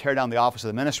try to tear down the office of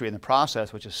the ministry in the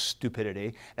process, which is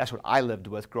stupidity. That's what I lived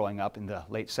with growing up in the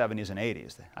late 70s and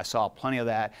 80s. I saw plenty of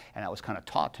that, and that was kind of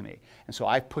taught to me. And so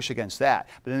I push against that.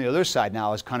 But then the other side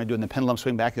now is kind of doing the pendulum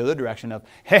swing back the other direction of,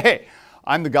 hey,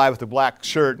 I'm the guy with the black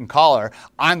shirt and collar.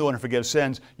 I'm the one who forgives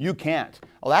sins. You can't.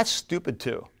 Well, that's stupid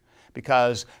too,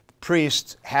 because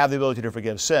priests have the ability to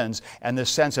forgive sins, and this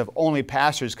sense of only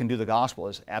pastors can do the gospel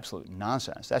is absolute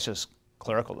nonsense. That's just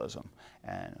clericalism,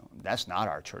 and that's not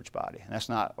our church body, and that's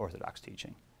not Orthodox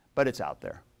teaching, but it's out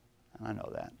there, and I know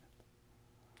that.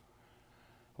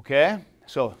 Okay,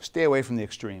 so stay away from the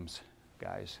extremes,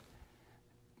 guys.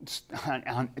 It's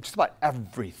on just about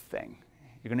everything.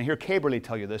 You're going to hear Caberly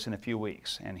tell you this in a few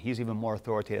weeks, and he's even more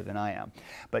authoritative than I am.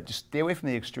 But just stay away from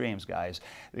the extremes, guys.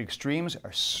 The extremes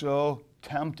are so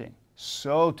tempting,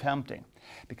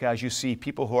 because you see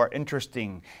people who are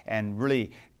interesting and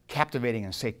really captivating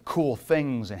and say cool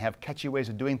things and have catchy ways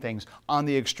of doing things on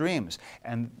the extremes.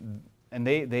 And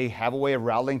they have a way of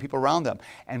rallying people around them.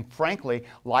 And frankly,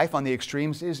 life on the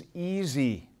extremes is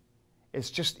easy. It's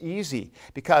just easy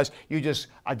because you just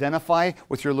identify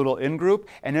with your little in-group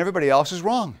and everybody else is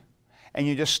wrong. And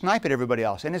you just snipe at everybody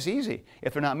else. And it's easy.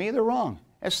 If they're not me, they're wrong.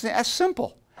 That's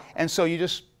simple. And so you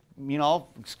just,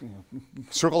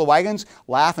 circle the wagons,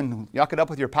 laugh and yuck it up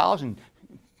with your pals and,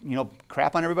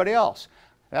 crap on everybody else.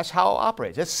 That's how it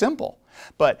operates. It's simple.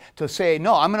 But to say,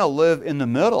 no, I'm going to live in the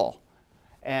middle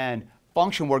and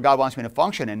function where God wants me to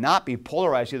function and not be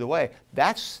polarized either way,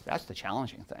 that's the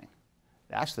challenging thing.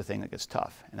 That's the thing that gets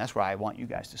tough, and that's where I want you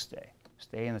guys to stay.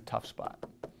 Stay in the tough spot.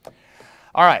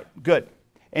 All right, good.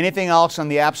 Anything else on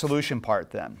the absolution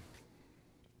part then?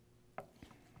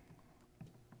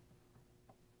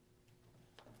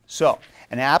 So,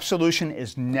 an absolution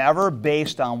is never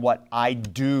based on what I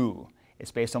do.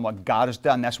 It's based on what God has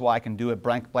done. That's why I can do a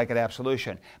blanket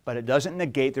absolution. But it doesn't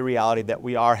negate the reality that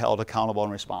we are held accountable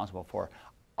and responsible for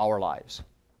our lives.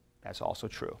 That's also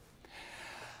true.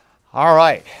 All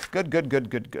right.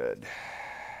 Good.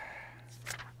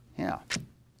 Yeah.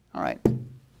 All right.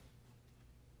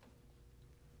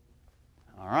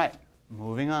 All right.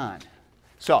 Moving on.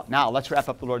 So now let's wrap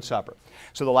up the Lord's Supper.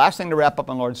 So the last thing to wrap up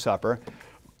on Lord's Supper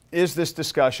is this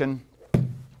discussion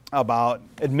about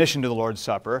admission to the Lord's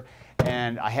Supper.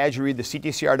 And I had you read the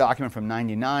CTCR document from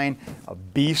 '99, a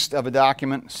beast of a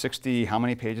document, 60, how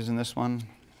many pages in this one?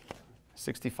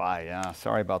 65, yeah,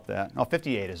 sorry about that. No,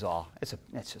 58 is all. It's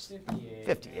just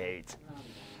 58.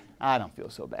 I don't feel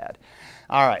so bad.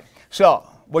 All right, so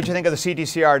what did you think of the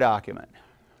CTCR document?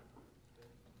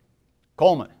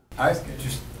 Coleman.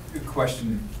 Just a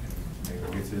question, maybe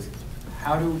we'll get to this.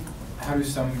 How do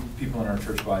some people in our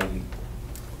church body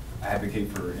advocate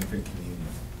for infant communion?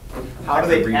 How do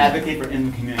they advocate for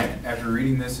infant communion? After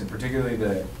reading this, and particularly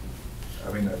the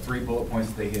 3 bullet points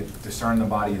that they hit: discern the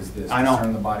body is this, I know.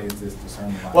 Discern the body is this,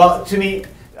 discern the body Well, is to me,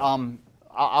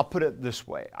 I'll put it this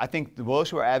way. I think those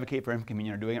who are advocate for infant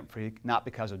communion are doing it not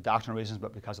because of doctrinal reasons,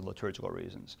 but because of liturgical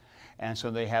reasons. And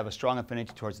so they have a strong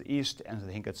affinity towards the East, and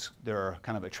they think they're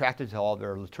kind of attracted to all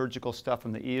their liturgical stuff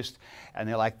from the East, and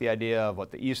they like the idea of what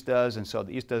the East does, and so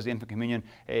the East does the infant communion.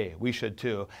 Hey, we should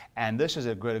too. And this is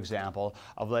a good example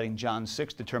of letting John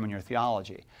 6 determine your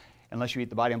theology. Unless you eat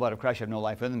the body and blood of Christ, you have no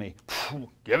life in me.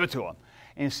 Give it to him.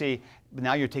 And you see,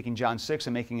 now you're taking John 6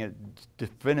 and making it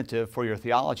definitive for your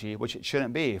theology, which it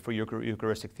shouldn't be for your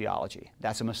Eucharistic theology.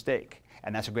 That's a mistake.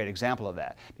 And that's a great example of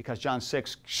that, because John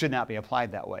 6 should not be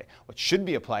applied that way. What should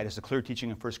be applied is the clear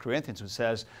teaching in 1 Corinthians, which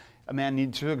says a man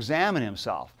needs to examine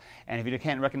himself. And if he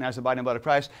can't recognize the body and blood of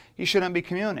Christ, he shouldn't be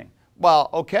communing. Well,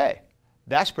 okay,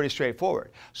 that's pretty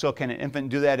straightforward. So can an infant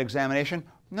do that examination?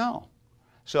 No.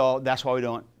 So that's why we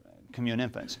don't commune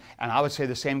infants. And I would say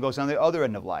the same goes on the other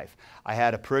end of life. I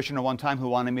had a parishioner one time who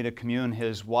wanted me to commune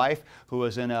his wife, who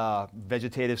was in a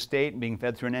vegetative state being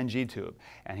fed through an NG tube.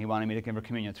 And he wanted me to give her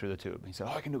communion through the tube. He said,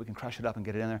 oh, I can do it. We can crush it up and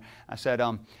get it in there. I said,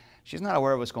 she's not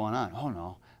aware of what's going on. Oh,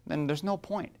 no. Then there's no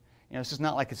point. This is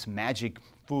not like it's magic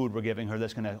food we're giving her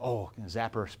that's going to,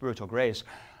 zap her spiritual grace.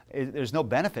 There's no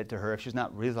benefit to her if she's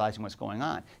not realizing what's going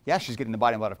on. Yeah, she's getting the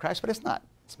body and blood of Christ, but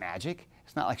it's magic.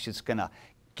 It's not like she's going to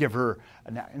give her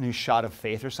a new shot of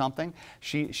faith or something.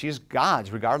 She's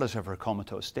God's regardless of her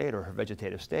comatose state or her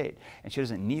vegetative state. And she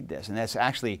doesn't need this. And that's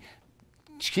actually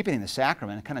keeping the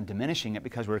sacrament and kind of diminishing it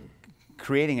because we're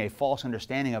creating a false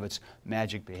understanding of its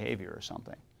magic behavior or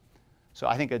something. So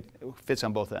I think it fits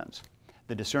on both ends.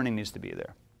 The discerning needs to be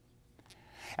there.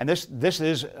 And this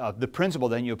is the principle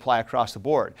then you apply across the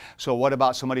board. So what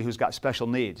about somebody who's got special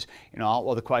needs? You know,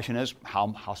 well, the question is,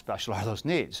 how special are those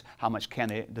needs? How much can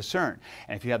they discern?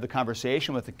 And if you have the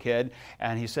conversation with the kid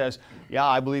and he says, yeah,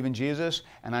 I believe in Jesus,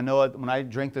 and I know that when I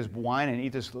drink this wine and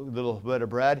eat this little bit of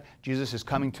bread, Jesus is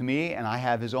coming to me and I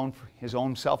have his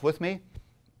own self with me,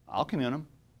 I'll commune him.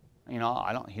 You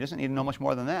know, he doesn't need to know much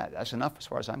more than that. That's enough as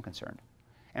far as I'm concerned.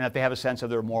 And if they have a sense of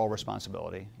their moral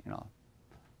responsibility, you know,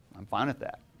 I'm fine with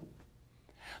that.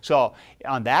 So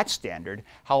on that standard,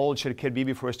 how old should a kid be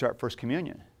before we start First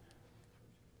Communion?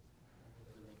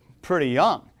 Pretty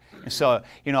young. And so,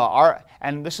 you know,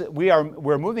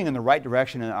 we're moving in the right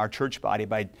direction in our church body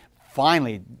by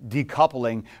finally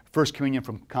decoupling First Communion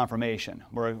from confirmation.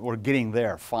 We're getting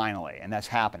there finally, and that's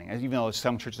happening. Even though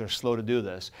some churches are slow to do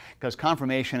this, because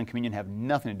confirmation and communion have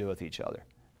nothing to do with each other.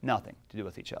 Nothing to do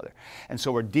with each other. And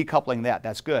so we're decoupling that.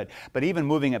 That's good. But even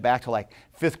moving it back to like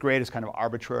 5th grade is kind of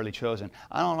arbitrarily chosen.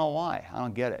 I don't know why. I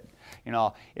don't get it. You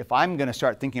know, if I'm going to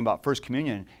start thinking about First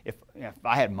Communion, if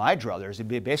I had my druthers,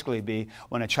 it'd basically be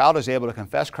when a child is able to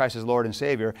confess Christ as Lord and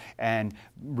Savior and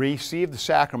receive the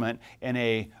sacrament in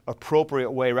a appropriate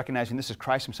way, recognizing this is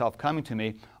Christ himself coming to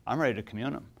me, I'm ready to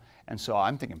commune them. And so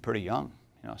I'm thinking pretty young,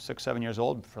 you know, 6, 7 years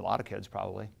old for a lot of kids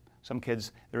probably. Some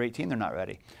kids, they're 18, they're not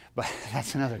ready. But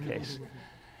that's another case.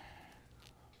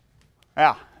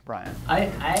 Yeah, Brian.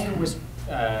 I was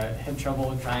had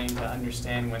trouble trying to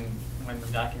understand when the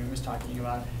document was talking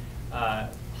about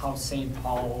how St.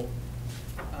 Paul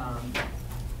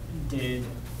did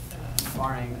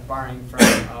barring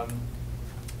from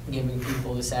giving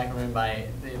people the sacrament by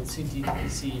the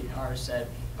CTCR said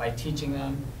by teaching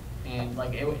them, and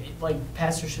like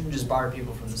pastors shouldn't just bar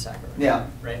people from the sacrament. Yeah.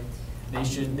 Right. They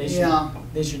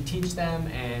should teach them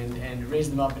and raise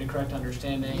them up in a correct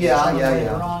understanding.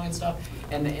 Yeah. Wrong and stuff.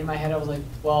 And in my head, I was like,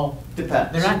 well,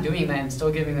 depends. They're not doing that and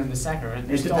still giving them the sacrament.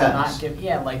 They're still depends. not giving.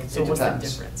 Yeah, like so. What's the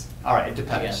difference? All right, it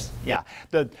depends. Yeah,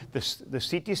 the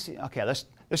CTC. Okay, this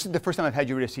is the first time I've had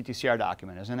you read a CTCR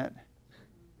document, isn't it?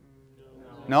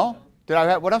 No. Did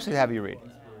I? What else did I have you read?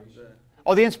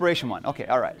 Oh, the inspiration one. Okay,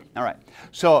 all right.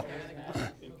 So.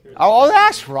 Oh,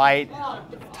 that's right.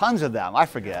 Tons of them. I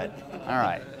forget. All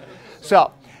right.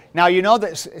 So now you know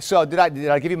that. So did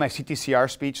I give you my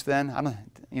CTCR speech then?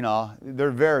 You know,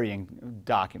 they're varying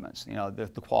documents. You know, the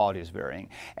quality is varying,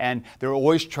 and they're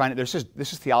always trying to. This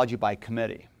is theology by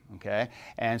committee. Okay,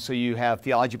 and so you have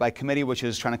theology by committee, which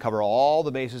is trying to cover all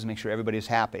the bases and make sure everybody's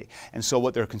happy. And so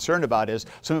what they're concerned about is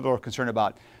some people are concerned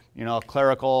about, you know,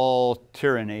 clerical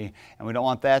tyranny, and we don't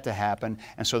want that to happen.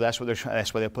 And so that's why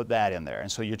they put that in there.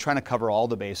 And so you're trying to cover all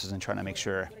the bases and trying to make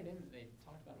sure. They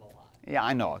talked about it a lot. Yeah,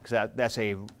 I know, because that's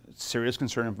a serious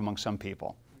concern among some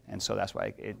people. And so that's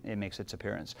why it makes its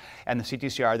appearance. And the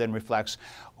CTCR then reflects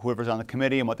whoever's on the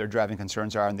committee and what their driving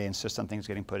concerns are, and they insist on things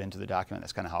getting put into the document.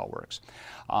 That's kind of how it works.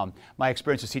 My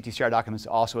experience with CTCR documents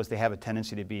also is they have a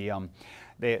tendency to be,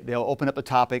 they'll open up the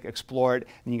topic, explore it,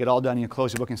 and you get all done and you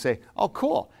close your book and say, oh,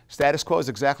 cool, status quo is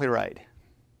exactly right.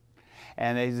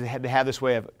 And they have this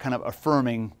way of kind of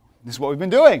affirming, this is what we've been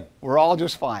doing. We're all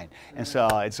just fine. And so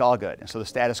it's all good. And so the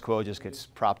status quo just gets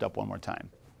propped up one more time.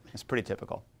 It's pretty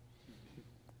typical.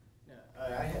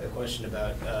 I had a question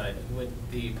about with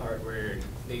the part where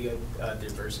they go through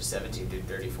verses 17 through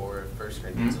 34 of 1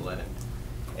 Corinthians 11.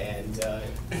 And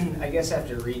I guess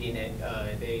after reading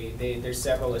it, there's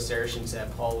several assertions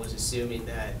that Paul was assuming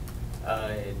that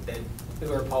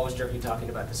Paul was directly talking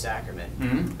about the sacrament.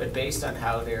 Mm-hmm. But based on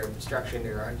how they're structuring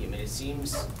their argument, it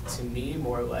seems to me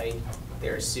more like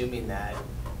they're assuming that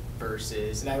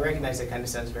verses, and I recognize that kind of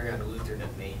sounds very un-Lutheran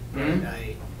of me, Mm-hmm.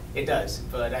 but it does,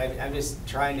 but I'm just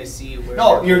trying to see where.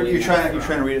 No, you're trying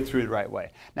to read it through the right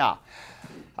way. Now,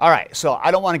 all right. So I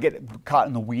don't want to get caught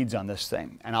in the weeds on this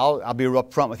thing, and I'll be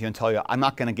up front with you and tell you I'm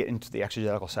not going to get into the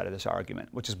exegetical side of this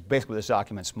argument, which is basically what this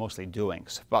document's mostly doing.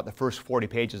 So about the first 40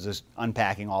 pages is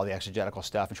unpacking all the exegetical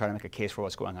stuff and trying to make a case for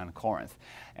what's going on in Corinth,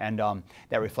 and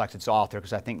that reflects its author,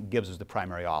 because I think Gibbs was the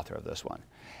primary author of this one.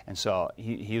 And so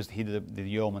he did the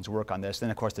yeoman's work on this.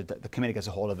 Then, of course, the committee gets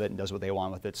a hold of it and does what they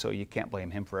want with it, so you can't blame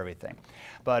him for everything.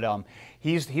 But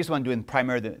he's the one doing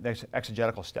primarily the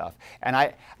exegetical stuff. And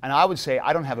I would say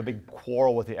I don't have a big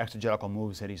quarrel with the exegetical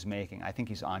moves that he's making. I think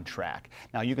he's on track.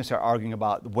 Now, you can start arguing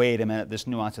about, wait a minute, this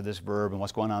nuance of this verb and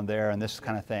what's going on there and this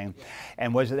kind of thing.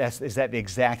 And is that the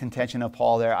exact intention of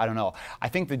Paul there? I don't know. I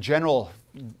think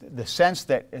the sense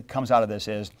that comes out of this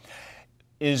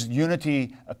is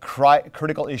unity a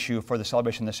critical issue for the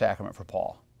celebration of the sacrament for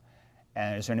Paul?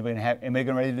 And is there anybody going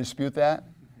to ready to dispute that?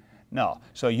 No.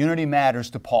 So unity matters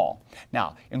to Paul.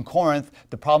 Now, in Corinth,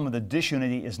 the problem with the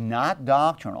disunity is not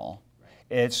doctrinal.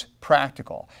 It's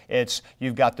practical. It's,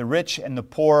 you've got the rich and the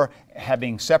poor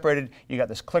being separated. You got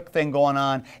this clique thing going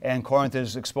on, and Corinth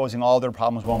is exposing all their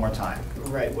problems one more time.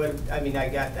 Right. Well, I mean, I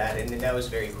got that, and that was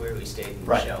very clearly stated and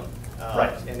Right. shown.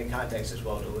 Right. And the context is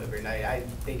well delivered, and I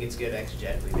think it's good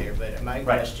exegetically there. But my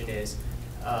question is,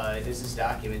 does this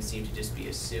document seem to just be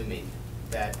assuming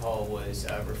that Paul was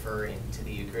referring to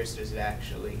the Eucharist? Does it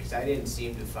actually? Because I didn't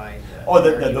seem to find.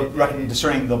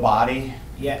 Discerning the body.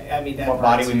 Yeah, I mean that. What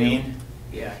body we mean?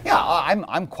 Yeah. Yeah,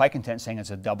 I'm quite content saying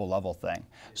it's a double level thing.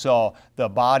 So the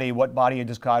body, what body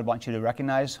does God want you to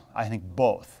recognize? I think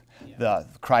both. Yeah. The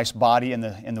Christ's body in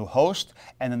the host,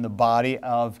 and then the body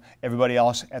of everybody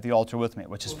else at the altar with me,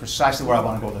 which is precisely where I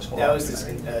want to go this whole That was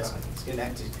argument. the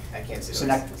synecdoche. I can't say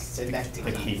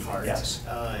synecdoche part. Yes.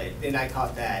 And I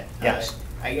caught that. Yes.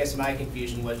 I guess my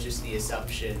confusion was just the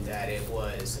assumption that it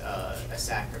was a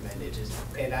sacrament. It just,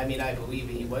 and I mean, I believe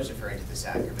he was referring to the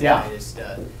sacrament. Yeah.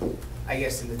 I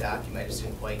guess in the document, I just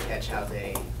didn't quite catch how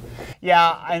they.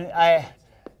 Yeah,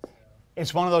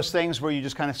 it's one of those things where you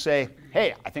just kind of say,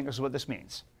 hey, I think this is what this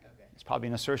means. Okay. It's probably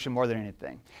an assertion more than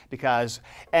anything. Because,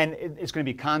 and it's going to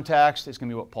be context, it's going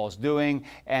to be what Paul's doing,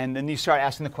 and then you start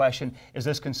asking the question, is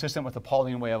this consistent with the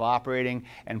Pauline way of operating?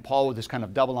 And Paul with this kind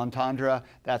of double entendre,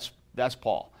 that's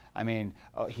Paul. I mean,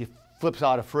 he flips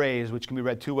out a phrase which can be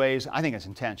read two ways. I think it's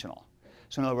intentional.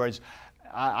 So in other words,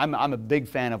 I'm a big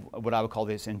fan of what I would call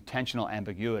this intentional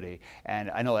ambiguity,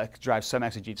 and I know that drives some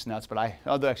exegetes nuts, but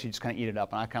other exegetes kind of eat it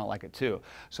up, and I kind of like it too.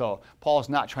 So Paul's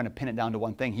not trying to pin it down to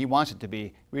one thing. He wants it to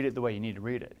be, read it the way you need to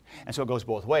read it. And so it goes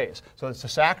both ways. So it's a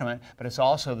sacrament, but it's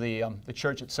also the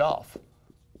church itself.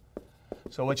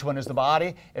 So which one is the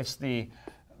body? It's the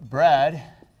bread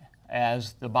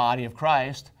as the body of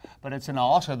Christ, but it's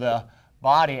also the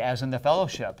body as in the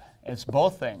fellowship. It's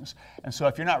both things. And so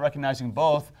if you're not recognizing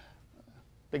both,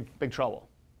 big trouble,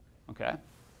 okay?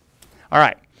 All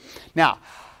right. Now,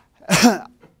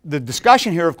 the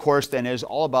discussion here, of course, then is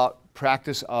all about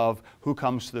practice of who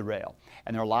comes to the rail.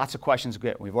 And there are lots of questions.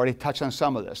 We've already touched on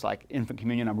some of this, like infant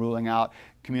communion, I'm ruling out.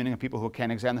 Communing of people who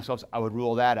can't examine themselves, I would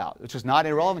rule that out, which is not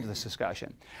irrelevant to this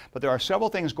discussion. But there are several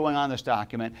things going on in this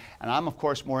document, and I'm, of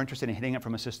course, more interested in hitting it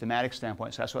from a systematic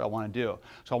standpoint, so that's what I want to do.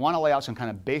 So I want to lay out some kind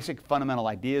of basic fundamental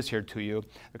ideas here to you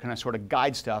that kind of sort of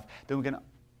guide stuff, then we can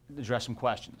address some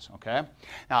questions, okay?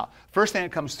 Now, first thing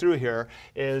that comes through here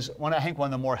is, I think one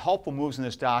of the more helpful moves in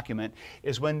this document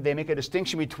is when they make a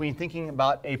distinction between thinking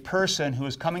about a person who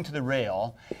is coming to the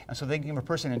rail, and so thinking of a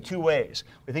person in two ways.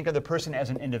 We think of the person as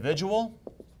an individual,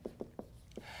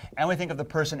 and we think of the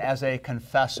person as a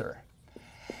confessor.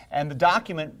 And the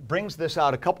document brings this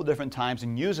out a couple different times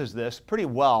and uses this pretty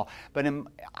well, but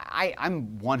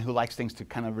I'm one who likes things to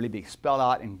kind of really be spelled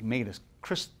out and made as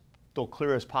crystal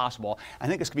clear as possible. I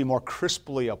think this could be more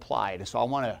crisply applied, so I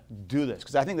want to do this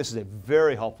because I think this is a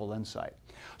very helpful insight.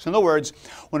 So in other words,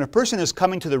 when a person is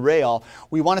coming to the rail,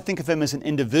 we want to think of him as an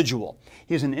individual.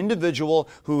 He's an individual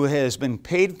who has been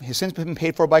paid, his sins have been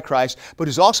paid for by Christ, but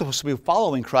who's also supposed to be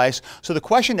following Christ. So the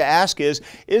question to ask is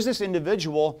this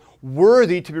individual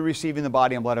worthy to be receiving the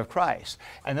body and blood of Christ?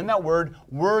 And then that word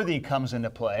worthy comes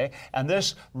into play, and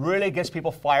this really gets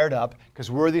people fired up because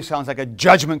worthy sounds like a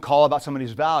judgment call about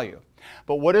somebody's value.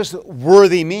 But what does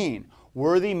worthy mean?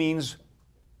 Worthy means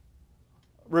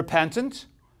repentant,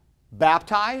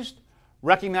 baptized,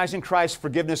 recognizing Christ's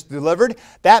forgiveness delivered.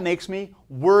 That makes me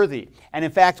worthy. And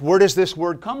in fact, where does this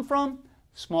word come from?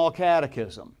 Small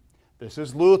Catechism. This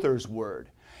is Luther's word.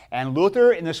 And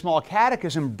Luther in the Small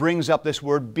Catechism brings up this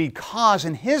word because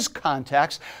in his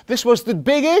context, this was the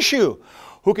big issue.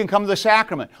 Who can come to the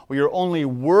sacrament? Well, you're only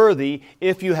worthy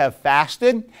if you have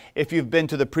fasted, if you've been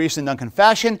to the priest and done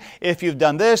confession, if you've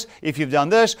done this, if you've done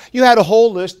this. You had a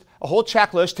whole list, a whole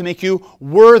checklist to make you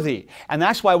worthy. And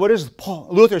that's why, what does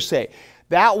Luther say?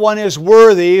 That one is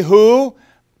worthy who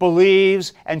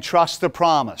believes and trusts the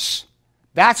promise.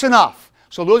 That's enough.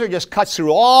 So Luther just cuts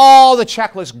through all the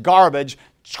checklist garbage,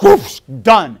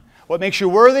 done. What makes you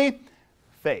worthy?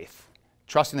 Faith,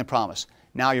 trusting the promise.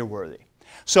 Now you're worthy.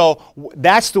 So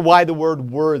that's why the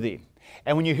word worthy.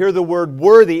 And when you hear the word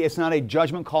worthy, it's not a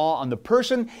judgment call on the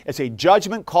person. It's a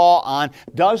judgment call on,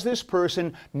 does this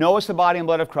person know it's the body and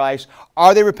blood of Christ?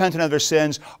 Are they repentant of their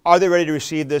sins? Are they ready to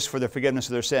receive this for the forgiveness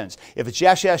of their sins? If it's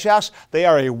yes, yes, yes, they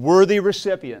are a worthy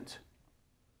recipient.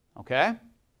 Okay?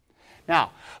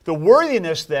 Now, the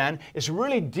worthiness then is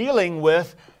really dealing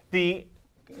with the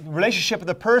relationship of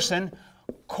the person,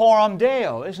 coram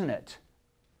Deo, isn't it?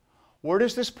 Where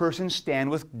does this person stand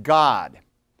with God?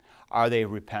 Are they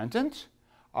repentant?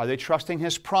 Are they trusting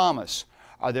His promise?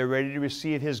 Are they ready to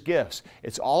receive His gifts?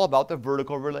 It's all about the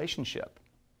vertical relationship.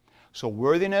 So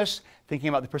worthiness, thinking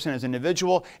about the person as an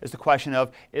individual, is the question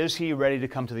of, is he ready to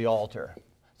come to the altar?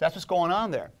 That's what's going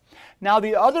on there. Now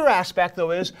the other aspect,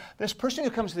 though, is this person who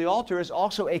comes to the altar is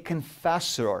also a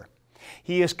confessor.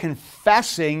 He is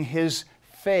confessing his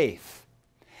faith.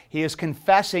 He is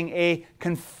confessing a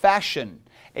confession,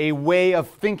 a way of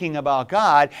thinking about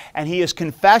God, and he is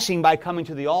confessing by coming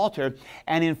to the altar.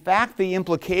 And in fact, the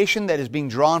implication that is being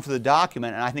drawn for the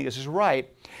document, and I think this is right,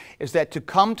 is that to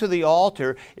come to the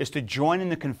altar is to join in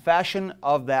the confession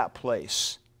of that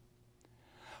place.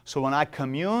 So when I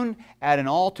commune at an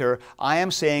altar, I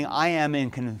am saying I am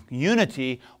in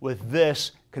unity with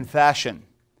this confession.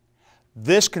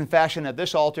 This confession at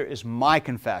this altar is my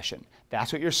confession.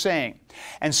 That's what you're saying.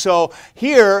 And so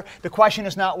here, the question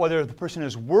is not whether the person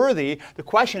is worthy. The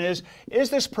question is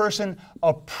this person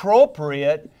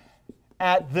appropriate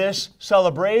at this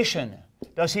celebration?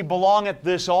 Does he belong at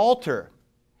this altar?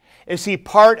 Is he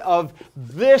part of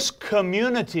this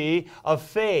community of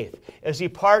faith? Is he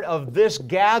part of this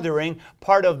gathering,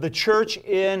 part of the church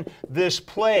in this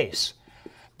place?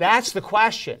 That's the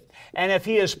question. And if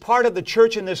he is part of the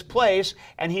church in this place,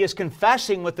 and he is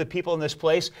confessing with the people in this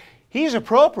place, he's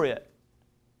appropriate.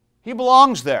 He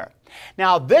belongs there.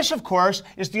 Now, this, of course,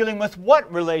 is dealing with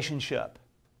what relationship?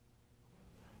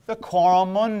 The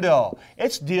coram mundo.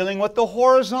 It's dealing with the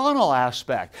horizontal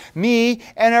aspect. Me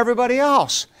and everybody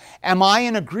else. Am I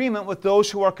in agreement with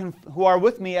those who are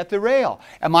with me at the rail?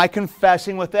 Am I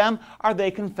confessing with them? Are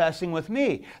they confessing with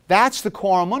me? That's the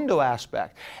coram mundo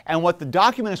aspect. And what the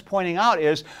document is pointing out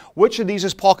is, which of these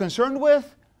is Paul concerned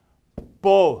with?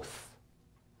 Both.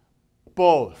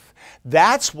 Both.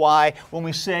 That's why when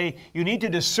we say you need to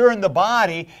discern the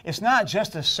body, it's not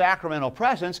just a sacramental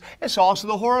presence, it's also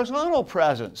the horizontal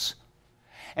presence.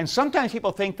 And sometimes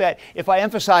people think that if I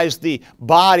emphasize the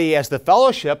body as the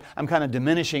fellowship, I'm kind of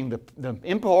diminishing the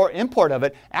import of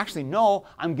it. Actually, no,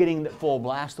 I'm getting the full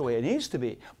blast the way it needs to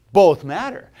be. Both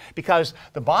matter. Because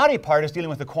the body part is dealing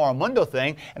with the coram mundo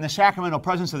thing, and the sacramental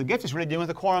presence of the gift is really dealing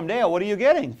with the coram deo, what are you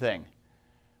getting thing.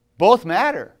 Both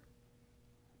matter.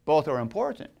 Both are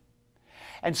important.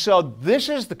 And so this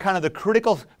is the kind of the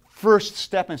critical first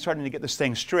step in starting to get this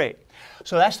thing straight.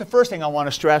 So that's the first thing I want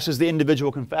to stress is the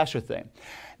individual confessor thing.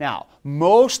 Now,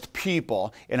 most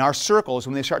people in our circles,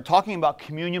 when they start talking about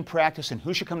communion practice and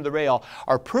who should come to the rail,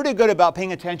 are pretty good about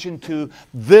paying attention to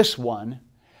this one,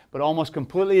 but almost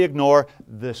completely ignore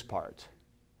this part.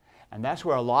 And that's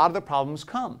where a lot of the problems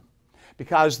come.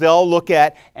 Because they'll look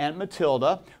at Aunt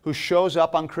Matilda, who shows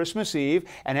up on Christmas Eve,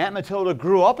 and Aunt Matilda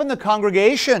grew up in the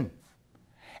congregation.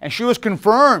 And she was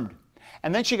confirmed.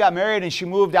 And then she got married and she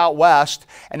moved out west,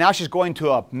 and now she's going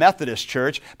to a Methodist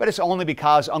church, but it's only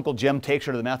because Uncle Jim takes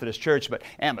her to the Methodist church, but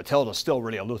Aunt Matilda's still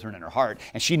really a Lutheran in her heart,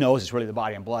 and she knows it's really the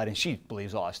body and blood, and she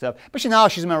believes all that stuff. But now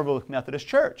she's a member of the Methodist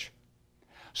church.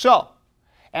 So,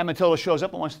 Aunt Matilda shows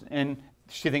up and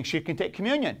she thinks she can take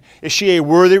communion. Is she a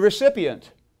worthy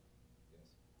recipient?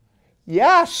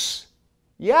 Yes.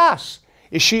 Yes.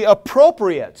 Is she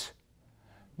appropriate?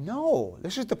 No.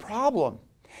 This is the problem.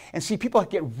 And see, people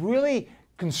get really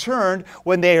concerned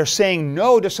when they are saying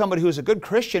no to somebody who is a good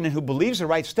Christian and who believes the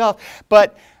right stuff.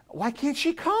 But why can't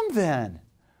she come then?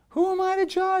 Who am I to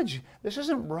judge? This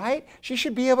isn't right. She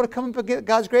should be able to come and get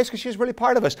God's grace because she's really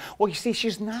part of us. Well, you see,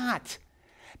 she's not.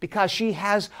 Because she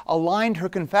has aligned her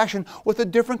confession with a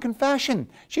different confession.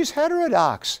 She's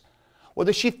heterodox.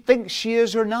 Whether she thinks she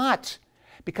is or not.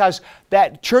 Because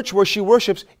that church where she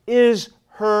worships is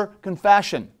her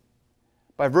confession.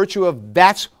 By virtue of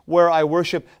that's where I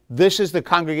worship, this is the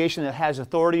congregation that has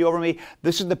authority over me,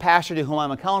 this is the pastor to whom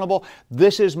I'm accountable,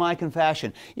 this is my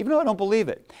confession, even though I don't believe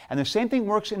it. And the same thing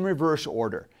works in reverse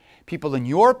order. People in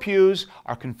your pews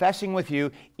are confessing with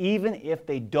you even if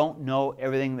they don't know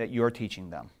everything that you're teaching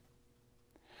them.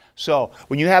 So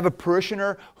when you have a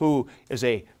parishioner who is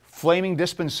a flaming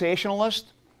dispensationalist,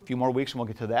 a few more weeks and we'll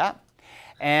get to that,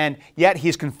 and yet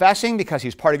he's confessing because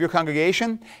he's part of your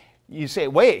congregation, you say,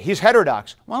 wait, he's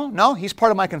heterodox. Well, no, he's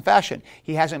part of my confession.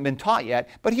 He hasn't been taught yet,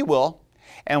 but he will.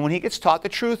 And when he gets taught the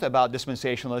truth about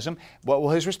dispensationalism, what will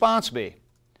his response be?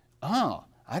 Oh,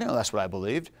 I didn't know that's what I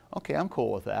believed. Okay, I'm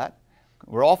cool with that.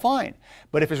 We're all fine.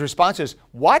 But if his response is,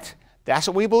 what? That's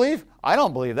what we believe? I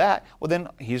don't believe that. Well, then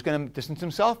he's going to distance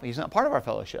himself. He's not part of our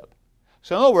fellowship.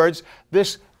 So in other words,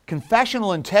 this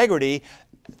confessional integrity,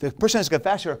 the person as a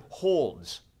confessor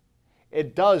holds.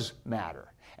 It does matter.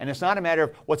 And it's not a matter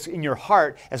of what's in your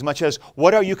heart as much as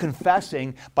what are you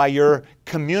confessing by your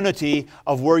community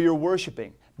of where you're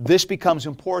worshiping. This becomes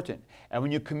important. And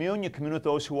when you commune with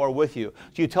those who are with you.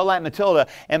 So you tell Aunt Matilda,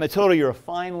 you're a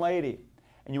fine lady.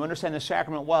 and you understand the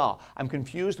sacrament well. I'm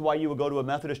confused why you would go to a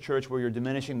Methodist church where you're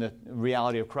diminishing the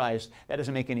reality of Christ. That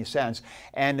doesn't make any sense.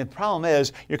 And the problem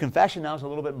is your confession now is a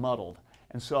little bit muddled.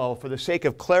 And so for the sake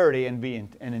of clarity and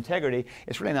integrity,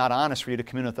 it's really not honest for you to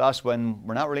commune with us when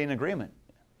we're not really in agreement,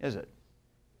 is it?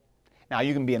 Now,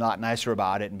 you can be a lot nicer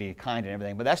about it and be kind and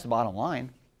everything, but that's the bottom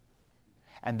line.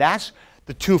 And that's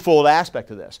the twofold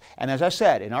aspect of this. And as I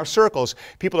said, in our circles,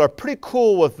 people are pretty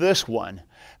cool with this one,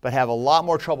 but have a lot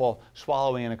more trouble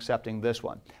swallowing and accepting this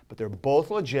one. But they're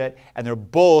both legit, and they're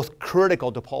both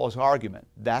critical to Paul's argument.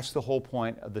 That's the whole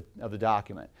point of the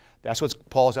document. That's what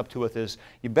Paul's up to with his,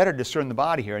 you better discern the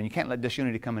body here, and you can't let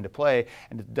disunity come into play.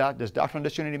 And does doctrinal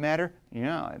disunity matter?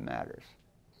 Yeah, it matters.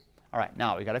 All right,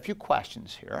 now we got a few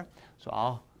questions here. So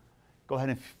I'll go ahead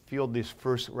and field this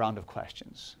first round of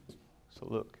questions. So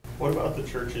Luke. What about the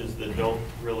churches that don't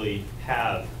really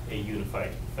have a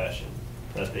unified confession?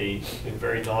 That they're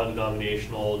very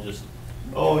non-denominational, just,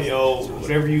 oh, you know,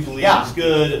 whatever you believe is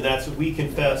good, and that's what we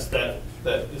confess, that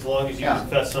as long as you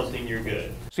confess something, you're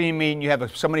good. So you mean you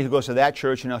have somebody who goes to that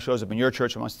church and now shows up in your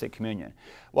church and wants to take communion.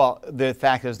 Well, the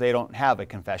fact is they don't have a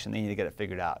confession. They need to get it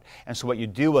figured out. And so what you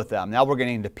do with them, now we're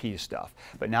getting into peace stuff,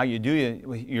 but now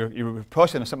you're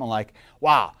approaching them something like,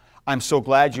 wow, I'm so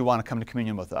glad you want to come to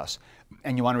communion with us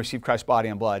and you want to receive Christ's body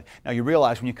and blood. Now you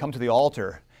realize when you come to the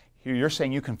altar, you're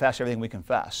saying you confess everything we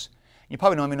confess. You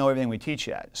probably don't even know everything we teach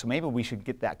yet, so maybe we should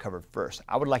get that covered first.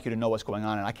 I would like you to know what's going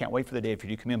on, and I can't wait for the day for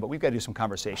you to come in, but we've got to do some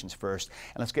conversations first,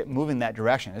 and let's get moving that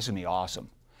direction. This is going to be awesome.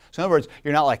 So in other words,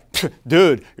 you're not like,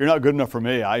 dude, you're not good enough for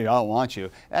me, I don't want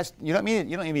you. You don't need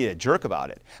to be a jerk about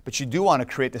it, but you do want to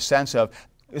create the sense of,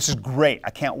 this is great,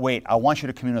 I can't wait, I want you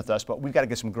to commune with us, but we've got to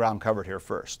get some ground covered here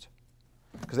first.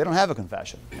 Because they don't have a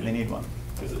confession, and they need one.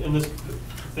 And this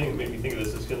thing that made me think of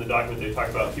this is in the document they talk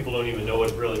about people don't even know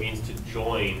what it really means to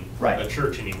join a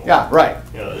church anymore. Yeah, right.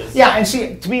 You know, and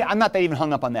see, to me, I'm not that even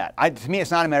hung up on that. To me,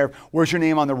 it's not a matter of where's your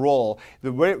name on the roll.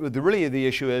 Really, the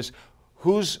issue is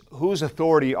whose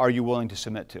authority are you willing to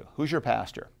submit to? Who's your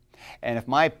pastor? And if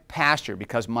my pastor,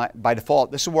 because by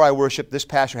default, this is where I worship, this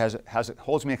pastor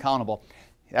holds me accountable,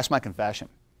 that's my confession.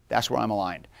 That's where I'm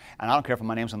aligned. And I don't care if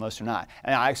my name's on the list or not.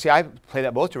 And I play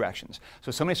that both directions. So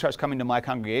if somebody starts coming to my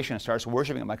congregation and starts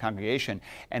worshiping at my congregation,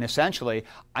 and essentially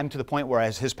I'm to the point where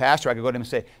as his pastor I could go to him and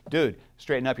say, dude,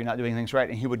 straighten up, you're not doing things right.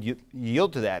 And he would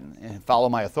yield to that and follow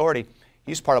my authority.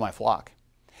 He's part of my flock.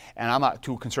 And I'm not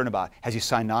too concerned about, has he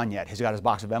signed on yet? Has he got his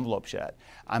box of envelopes yet?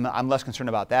 I'm less concerned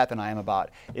about that than I am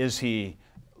about, is he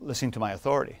listening to my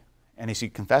authority? And is he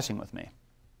confessing with me?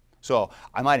 So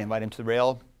I might invite him to the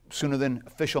rail sooner than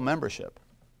official membership.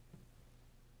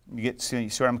 You see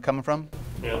where I'm coming from?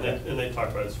 Yeah, and they talk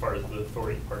about it as far as the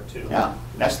authority part too. Yeah,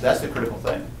 that's the critical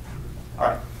thing. All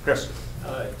right, Chris.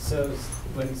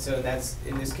 So that's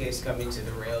in this case coming to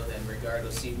the rail. Then,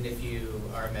 regardless, even if you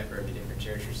are a member of a different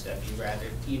church or stuff, you rather,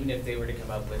 even if they were to come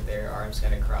up with their arms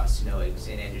kind of crossed, like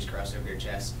St. Andrew's cross over your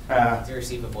chest to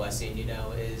receive a blessing,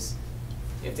 is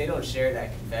if they don't share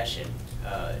that confession.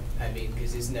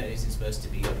 Because isn't it supposed to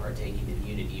be partaking in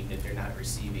unity, even if they're not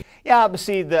receiving? Yeah, but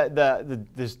see, the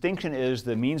distinction is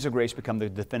the means of grace become the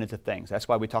definitive things. That's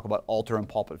why we talk about altar and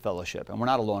pulpit fellowship, and we're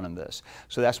not alone in this.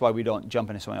 So that's why we don't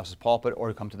jump into someone else's pulpit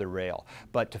or come to the rail.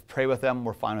 But to pray with them,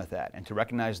 we're fine with that. And to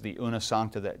recognize the una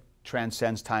sancta that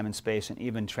transcends time and space and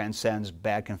even transcends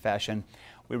bad confession,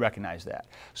 we recognize that.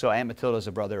 So Aunt Matilda is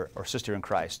a brother or sister in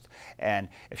Christ, and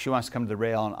if she wants to come to the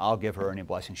rail, and I'll give her any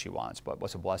blessing she wants. But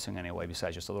what's a blessing anyway,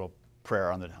 besides just a little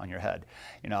prayer on your head,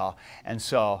 And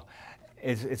so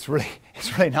it's really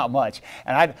not much.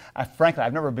 And I frankly,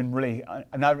 I've never been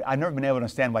able to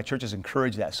understand why churches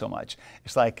encourage that so much.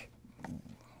 It's like,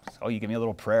 oh, you give me a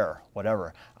little prayer,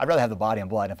 whatever. I'd rather have the body and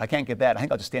blood. If I can't get that, I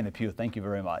think I'll just stay in the pew. Thank you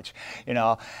very much.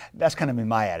 That's kind of been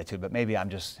my attitude, but maybe I'm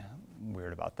just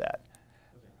weird about that.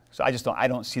 So I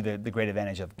don't see the great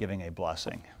advantage of giving a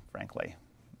blessing, frankly.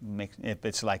 If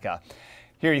it's like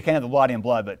here you can't have the body and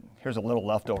blood, but here's a little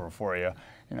leftover for you,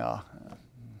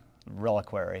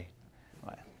 reliquary.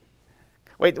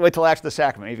 Wait till after the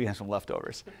sacrament, maybe you have some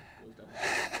leftovers.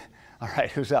 All right,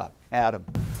 who's up? Adam.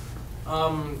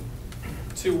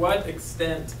 To what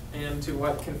extent and to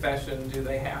what confession do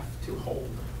they have to hold?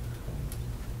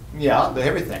 Yeah,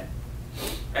 everything.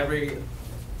 Every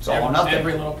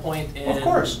little point in of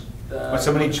course. The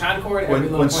Concord, every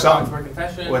little point for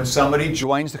confession. When somebody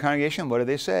joins the congregation, what do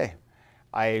they say?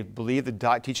 I believe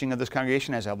the teaching of this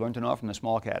congregation as I've learned to know from the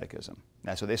small catechism.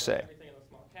 That's what they say. Everything in the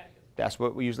small catechism. That's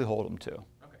what we usually hold them to.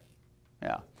 Okay.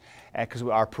 Yeah. And because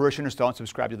our parishioners don't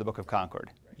subscribe to the Book of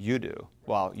Concord. Right. You do.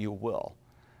 Well, you will.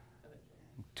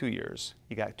 2 years.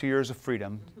 You got 2 years of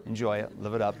freedom. Enjoy it.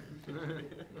 Live it up.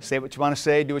 Say what you want to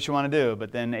say. Do what you want to do.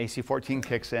 But then AC 14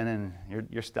 kicks in, and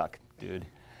you're stuck, dude.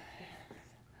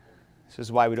 This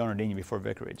is why we don't ordain you before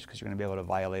vicarage, because you're going to be able to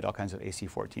violate all kinds of AC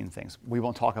 14 things. We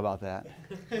won't talk about that.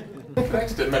 I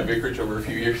extended my vicarage over a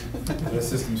few years. The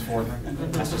system's 4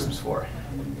 thing. That's system's 4.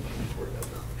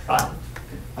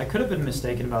 I could have been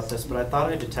mistaken about this, but I thought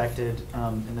I detected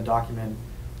in the document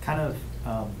kind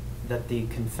of that the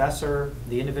confessor,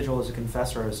 the individual as a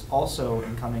confessor, is also,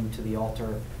 in coming to the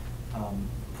altar,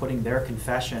 putting their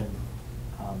confession,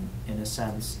 in a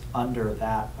sense, under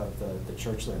that of the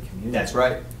church they're communing. That's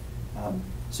right.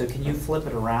 So can you flip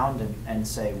it around and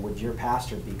say, would your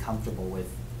pastor be comfortable with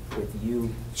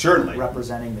you Certainly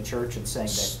representing the church and saying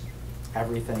that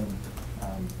everything...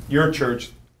 your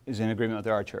church is in agreement with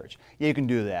our church. Yeah, you can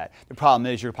do that. The problem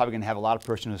is you're probably going to have a lot of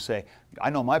persons who say, I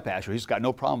know my pastor, he's got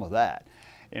no problem with that.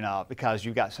 Because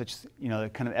you've got such, the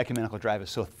kind of ecumenical drive is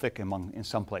so thick in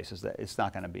some places that it's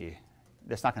not going to be,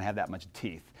 that's not going to have that much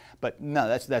teeth. But no,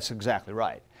 that's exactly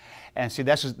right. And see,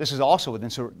 this is also within,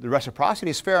 so the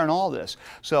reciprocity is fair in all this.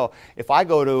 So if I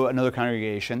go to another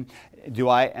congregation,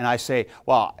 and I say,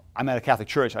 well, I'm at a Catholic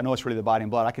church, I know it's really the body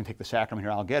and blood, I can take the sacrament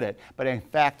here, I'll get it. But in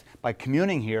fact, by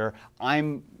communing here,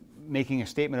 I'm making a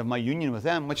statement of my union with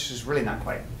them, which is really not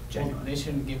quite genuine. Well, they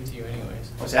shouldn't give it to you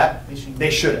anyways. What's that? They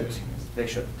shouldn't. They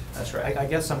shouldn't. That's right. I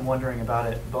guess I'm wondering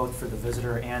about it both for the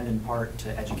visitor and in part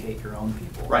to educate your own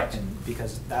people. Right. And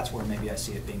because that's where maybe I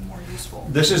see it being more useful.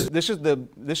 This is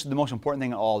the most important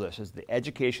thing in all this, is the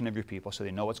education of your people so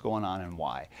they know what's going on and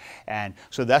why. And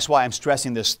so that's why I'm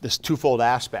stressing this twofold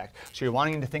aspect. So you're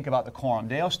wanting to think about the Coram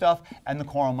Deo stuff and the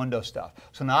Coram Mundo stuff.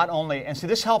 So not only, and see,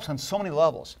 this helps on so many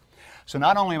levels. So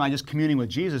not only am I just communing with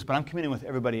Jesus, but I'm communing with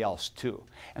everybody else too.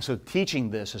 And so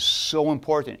teaching this is so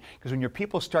important, because when your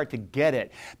people start to get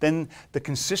it, then the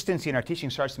consistency in our teaching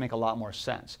starts to make a lot more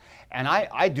sense. And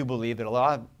I do believe that a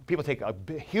lot of people take a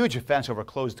huge offense over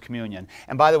closed communion.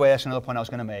 And by the way, that's another point I was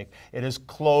going to make. It is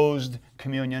closed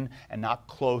communion and not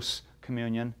close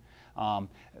communion.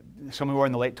 Somewhere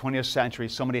in the late 20th century,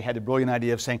 somebody had the brilliant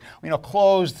idea of saying,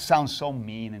 closed sounds so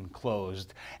mean and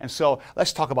closed. And so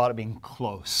let's talk about it being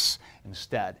close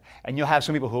instead. And you'll have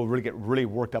some people who will really get really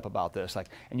worked up about this,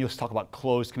 and you'll talk about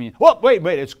closed communion. Whoa,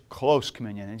 wait, it's close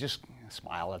communion. And just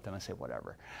smile at them and say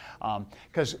whatever.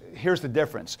 Because here's the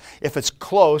difference. If it's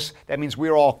close, that means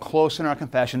we're all close in our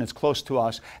confession. It's close to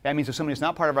us. That means if somebody's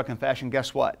not part of our confession,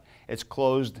 guess what? It's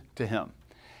closed to him.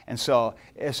 And so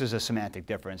this is a semantic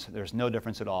difference. There's no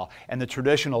difference at all. And the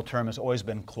traditional term has always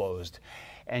been closed.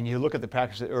 And you look at the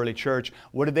practice of the early church,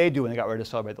 what did they do when they got ready to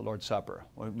celebrate the Lord's Supper?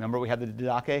 Well, remember we had the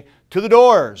didache? To the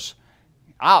doors.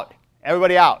 Out.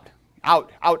 Everybody out.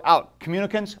 Out, out, out.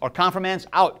 Communicants or confirmands,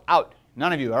 out, out.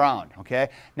 None of you around, okay?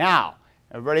 Now,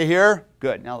 everybody here?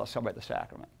 Good. Now let's celebrate the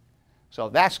sacrament. So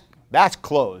that's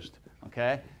closed,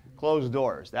 okay? Closed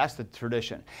doors. That's the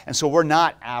tradition. And so we're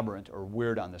not aberrant or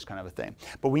weird on this kind of a thing.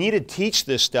 But we need to teach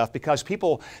this stuff because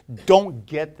people don't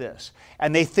get this.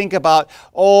 And they think about,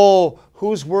 oh,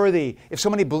 who's worthy? If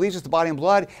somebody believes it's the body and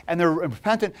blood and they're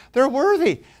repentant, they're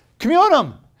worthy. Commune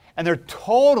them. And they're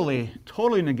totally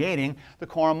negating the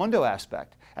Coram Mundo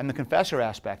aspect and the confessor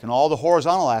aspect and all the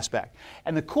horizontal aspect.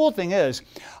 And the cool thing is,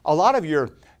 a lot of your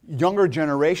younger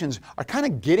generations are kind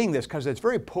of getting this because it's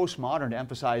very postmodern to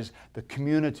emphasize the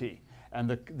community and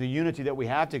the unity that we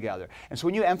have together. And so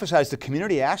when you emphasize the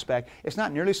community aspect, it's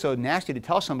not nearly so nasty to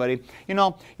tell somebody, you're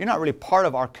not really part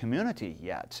of our community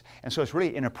yet. And so it's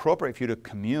really inappropriate for you to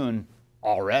commune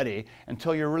already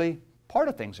until you're really part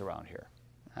of things around here.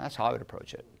 That's how I would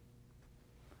approach it.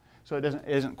 So it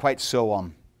isn't quite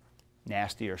so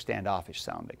nasty or standoffish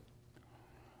sounding.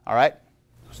 All right?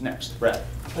 Who's next? Brett.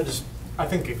 I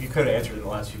think if you could have answered in the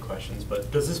last few questions, but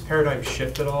does this paradigm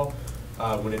shift at all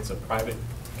when it's a private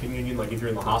communion? Like if you're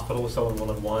in the hospital with someone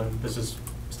one-on-one, does this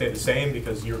stay the same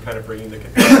because you're kind of bringing the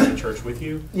confessor to church with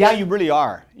you? Yeah, you really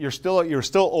are. You're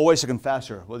still always a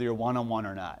confessor, whether you're one-on-one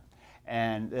or not.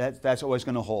 And that's always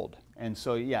going to hold. And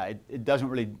so, yeah, it doesn't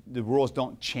really, the rules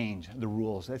don't change, the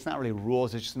rules. It's not really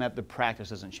rules, it's just that the practice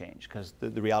doesn't change because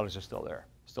the realities are still there,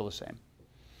 still the same.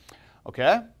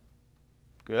 Okay?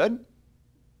 Good?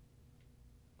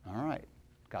 All right,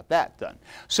 got that done.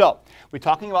 So, we're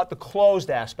talking about the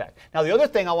closed aspect. Now, the other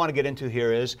thing I want to get into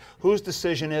here is, whose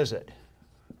decision is it?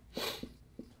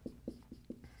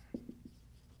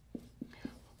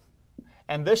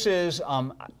 And this is,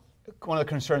 one of the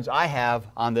concerns I have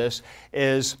on this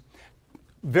is,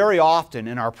 very often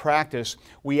in our practice,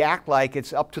 we act like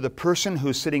it's up to the person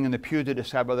who's sitting in the pew to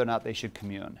decide whether or not they should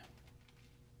commune.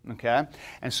 Okay?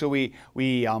 And so we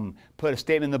put a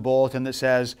statement in the bulletin that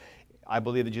says, I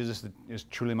believe that Jesus is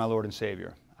truly my Lord and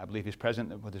Savior. I believe He's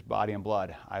present with His body and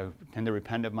blood. I tend to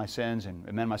repent of my sins and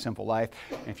amend my sinful life.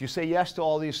 And if you say yes to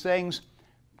all these things,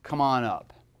 come on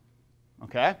up.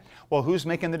 Okay? Well, who's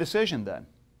making the decision then?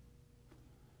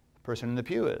 The person in the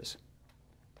pew is.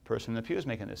 The person in the pew is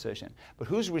making the decision. But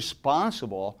who's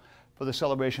responsible for the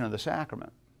celebration of the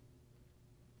sacrament?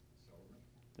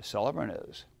 The celebrant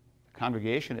is. The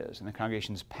congregation is. And the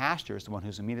congregation's pastor is the one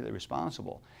who's immediately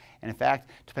responsible. And in fact,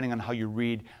 depending on how you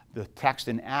read the text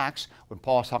in Acts, when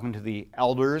Paul is talking to the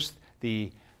elders,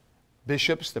 the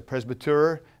bishops, the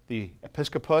presbyter, the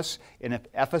episcopus, in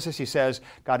Ephesus he says,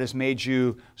 God has made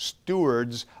you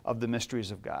stewards of the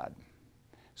mysteries of God.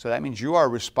 So that means you are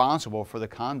responsible for the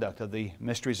conduct of the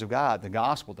mysteries of God, the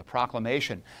gospel, the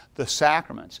proclamation, the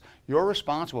sacraments. You're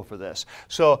responsible for this.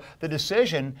 So the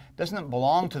decision doesn't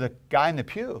belong to the guy in the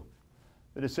pew.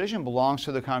 The decision belongs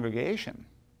to the congregation.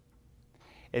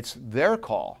 It's their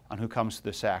call on who comes to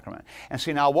the sacrament. And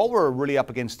see, now what we're really up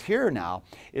against here now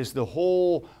is the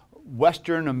whole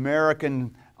Western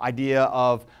American idea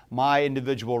of my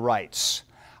individual rights.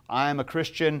 I'm a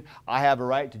Christian. I have a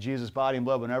right to Jesus' body and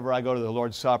blood whenever I go to the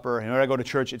Lord's Supper. And whenever I go to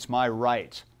church, it's my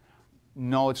right.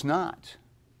 No, it's not.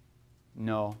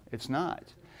 No, it's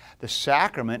not. The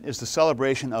sacrament is the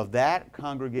celebration of that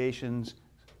congregation's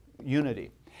unity.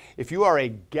 If you are a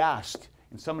guest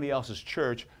in somebody else's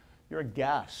church, you're a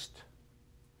guest.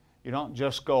 You don't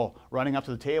just go running up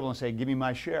to the table and say, give me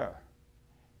my share.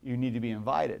 You need to be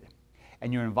invited.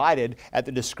 And you're invited at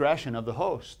the discretion of the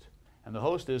host. And the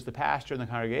host is the pastor and the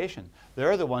congregation.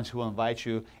 They're the ones who will invite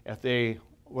you if they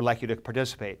would like you to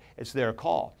participate. It's their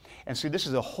call. And see, this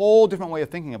is a whole different way of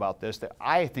thinking about this that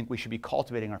I think we should be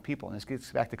cultivating our people. And this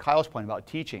gets back to Kyle's point about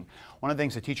teaching. One of the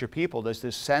things to teach your people is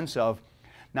this sense of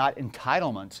not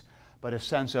entitlement, but a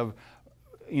sense of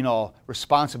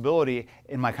responsibility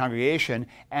in my congregation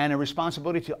and a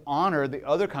responsibility to honor the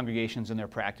other congregations and their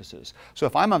practices. So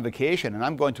if I'm on vacation and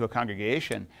I'm going to a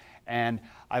congregation and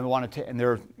I want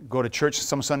to go to church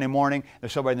some Sunday morning, they're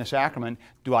celebrating the sacrament,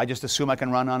 do I just assume I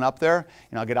can run on up there?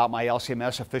 I'll get out my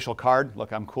LCMS official card,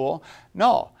 look, I'm cool?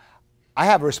 No. I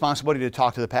have a responsibility to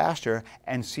talk to the pastor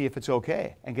and see if it's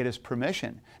okay and get his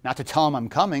permission. Not to tell him I'm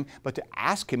coming, but to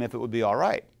ask him if it would be all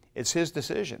right. It's his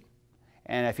decision.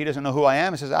 And if he doesn't know who I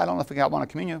am, he says, I don't know if I want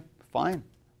to communion. Fine,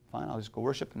 I'll just go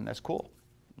worship, and that's cool.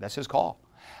 That's his call.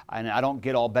 And I don't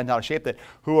get all bent out of shape that,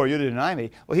 who are you to deny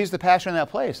me? Well, he's the pastor in that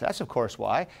place. That's, of course,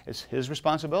 why. It's his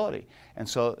responsibility. And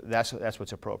so that's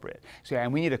what's appropriate. See,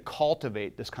 and we need to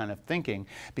cultivate this kind of thinking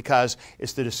because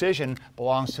it's the decision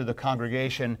belongs to the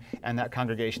congregation and that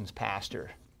congregation's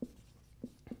pastor.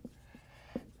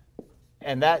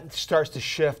 And that starts to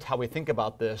shift how we think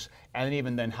about this and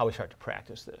even then how we start to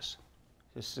practice this.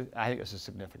 I think this is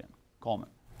significant. Coleman.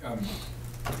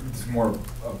 It's more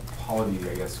a polity,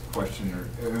 I guess, question.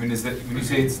 Is that when you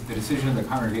say it's the decision of the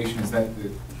congregation, is that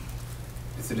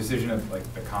it's the decision of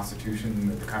like the Constitution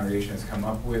that the congregation has come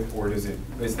up with, or is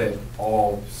that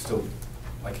all still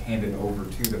like handed over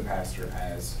to the pastor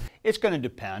as? It's going to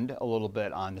depend a little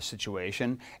bit on the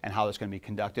situation and how it's going to be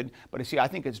conducted. But you see, I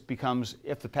think it becomes,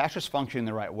 if the pastor's functioning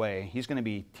the right way, he's going to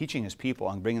be teaching his people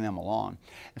and bringing them along.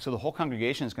 And so the whole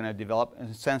congregation is going to develop, in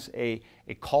a sense, a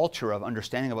culture of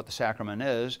understanding of what the sacrament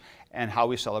is and how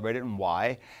we celebrate it and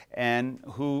why and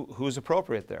who's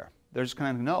appropriate there. They're just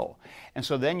going to know. And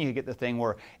so then you get the thing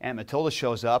where Aunt Matilda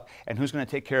shows up, and who's going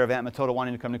to take care of Aunt Matilda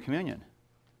wanting to come to communion?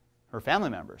 Her family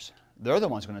members. They're the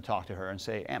ones going to talk to her and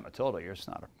say, Aunt Matilda, you're just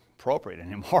not appropriate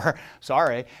anymore.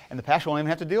 Sorry. And the pastor won't even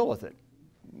have to deal with it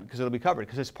because it'll be covered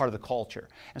because it's part of the culture.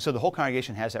 And so the whole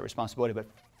congregation has that responsibility, but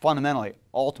fundamentally,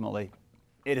 ultimately,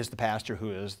 it is the pastor who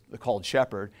is the called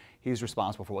shepherd. He's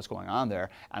responsible for what's going on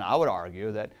there. And I would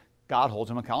argue that God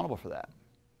holds him accountable for that.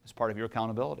 It's part of your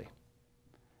accountability.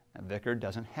 And vicar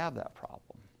doesn't have that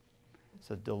problem.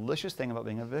 It's a delicious thing about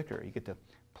being a vicar. You get to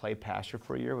play pastor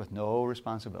for a year with no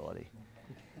responsibility.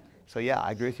 So yeah,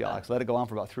 I agree with you, Alex. Let it go on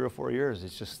for about 3 or 4 years.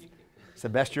 It's the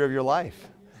best year of your life.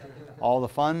 All the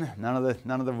fun, none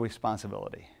of the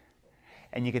responsibility.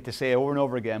 And you get to say over and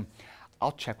over again,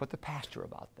 I'll check with the pastor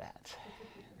about that.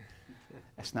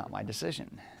 That's not my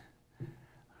decision. All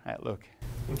right, Luke.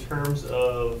 In terms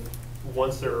of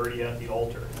once they're already at the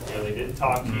altar, they didn't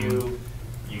talk to you,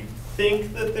 you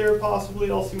think that they're possibly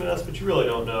LCMS, but you really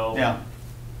don't know. Yeah.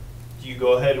 Do you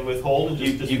go ahead and withhold and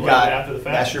just display it after the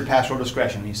fact? That's your pastoral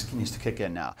discretion. Needs to kick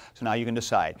in now. So now you can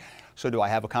decide. So do I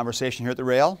have a conversation here at the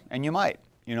rail? And you might.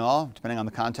 Depending on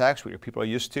the context, what your people are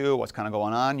used to, what's kind of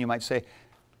going on, you might say,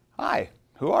 hi,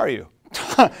 who are you?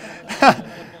 Do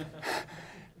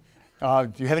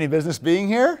you have any business being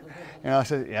here? You know,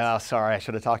 say, yeah, sorry, I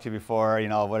should have talked to you before, you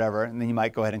know, whatever. And then you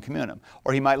might go ahead and commune him.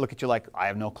 Or he might look at you like, I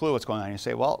have no clue what's going on. And you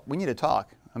say, well, we need to talk.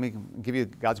 Let me give you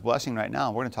God's blessing right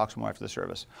now. We're going to talk some more after the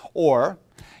service. Or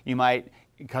you might,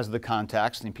 because of the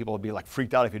context, and people would be like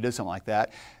freaked out if you did something like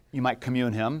that, you might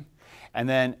commune him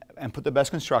and put the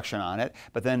best construction on it.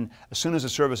 But then as soon as the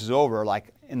service is over,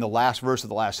 like in the last verse of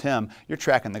the last hymn, you're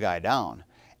tracking the guy down.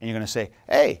 And you're going to say,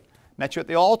 hey, met you at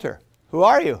the altar. Who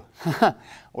are you?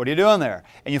 What are you doing there?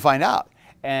 And you find out.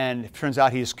 And it turns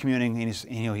out he's communing,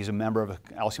 and he's a member of an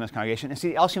LCMS congregation. And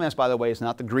see, LCMS, by the way, is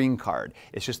not the green card.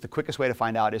 It's just the quickest way to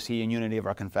find out, is he in unity of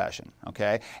our confession,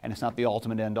 okay? And it's not the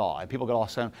ultimate end all. And people get all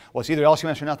saying, well, it's either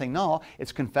LCMS or nothing. No,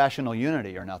 it's confessional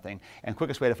unity or nothing. And the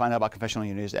quickest way to find out about confessional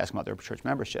unity is to ask them about their church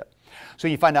membership. So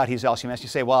you find out he's LCMS. You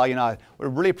say, well, you know, I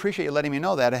would really appreciate you letting me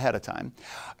know that ahead of time.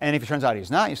 And if it turns out he's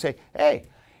not, you say, hey,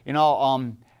 you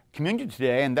know, communion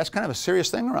today, and that's kind of a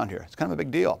serious thing around here. It's kind of a big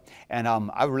deal. And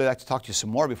I would really like to talk to you some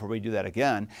more before we do that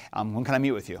again. When can I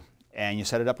meet with you? And you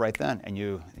set it up right then, and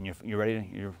you're ready.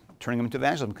 You're turning them into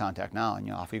evangelism contact now,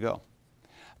 and off you go.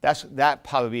 That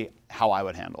probably be how I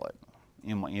would handle it.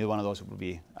 Either one of those would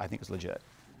be, I think, is legit.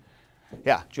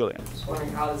 Yeah, Julian. Just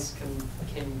wondering how this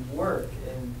can work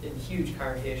in huge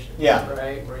congregations, yeah.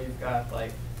 Right? Where you've got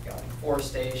like 4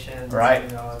 stations, right? You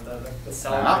know, the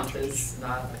celebrant is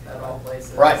not at all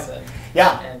places, right?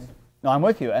 Yeah. No, I'm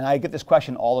with you, and I get this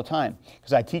question all the time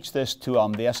because I teach this to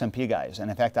the SMP guys, and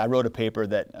in fact, I wrote a paper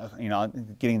that you know,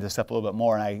 getting into this stuff a little bit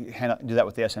more, and I do that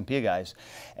with the SMP guys,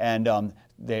 and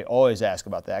they always ask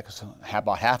about that because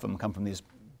about half of them come from these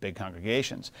big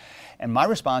congregations. And my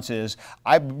response is,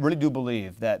 I really do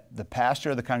believe that the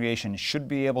pastor of the congregation should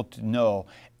be able to know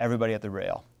everybody at the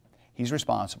rail. He's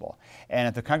responsible. And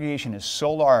if the congregation is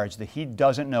so large that he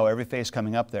doesn't know every face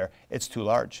coming up there, it's too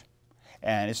large.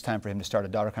 And it's time for him to start a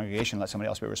daughter congregation and let somebody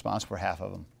else be responsible for half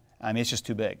of them. I mean, it's just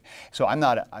too big. So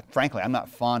frankly, I'm not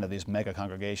fond of these mega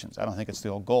congregations. I don't think it's the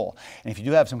old goal. And if you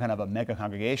do have some kind of a mega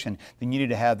congregation, then you need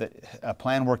to have a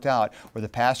plan worked out where the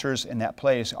pastors in that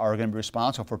place are going to be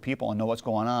responsible for people and know what's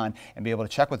going on and be able to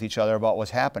check with each other about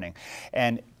what's happening.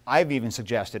 And I've even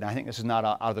suggested, and I think this is not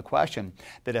out of the question,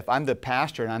 that if I'm the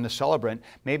pastor and I'm the celebrant,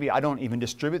 maybe I don't even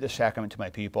distribute the sacrament to my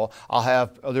people. I'll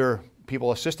have other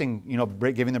people assisting, you know,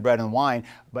 giving the bread and wine,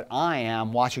 but I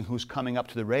am watching who's coming up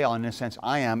to the rail, and in a sense,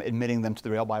 I am admitting them to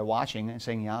the rail by watching and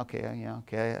saying, yeah,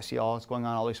 okay, I see all that's going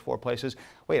on, all these 4 places.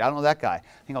 Wait, I don't know that guy.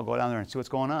 I think I'll go down there and see what's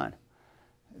going on.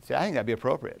 See, I think that'd be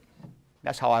appropriate.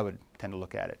 That's how I would tend to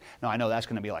look at it. Now, I know that's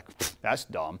going to be like, that's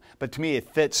dumb, but to me, it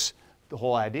fits the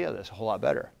whole idea of this a whole lot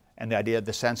better. And the idea,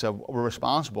 the sense of we're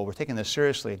responsible, we're taking this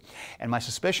seriously. And my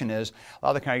suspicion is a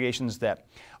lot of the congregations that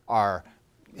are,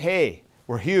 hey,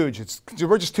 we're huge,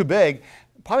 we're just too big,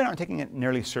 probably aren't taking it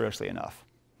nearly seriously enough.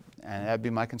 And that'd be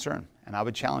my concern. And I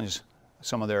would challenge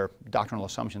some of their doctrinal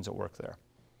assumptions at work there.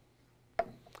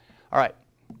 All right,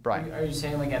 Brian. Are you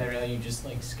saying like at a rail you just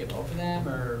like skip over them,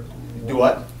 or do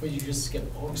what? Would you just skip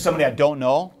over somebody I don't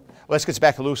know? Well, let's get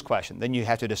back to Luke's question. Then you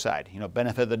have to decide. You know,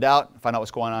 benefit of the doubt, find out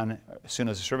what's going on as soon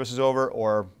as the service is over,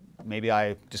 or maybe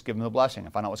I just give them the blessing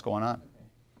and find out what's going on.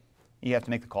 You have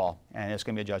to make the call, and it's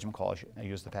going to be a judgment call as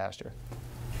you as the pastor.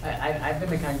 I've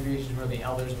been in congregations where the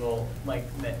elders will, like,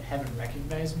 that haven't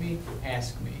recognized me,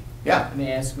 ask me. Yeah. And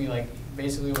they ask me, like,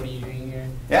 basically, what are you doing here?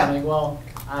 Yeah. I'm like, well,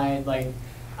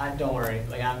 don't worry.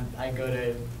 Like, I go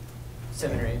to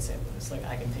seminary in St. Louis. Like,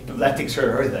 I can take that takes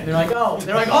care of everything. They're like,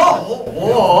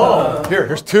 oh.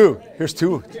 Here's two. Here's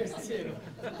two.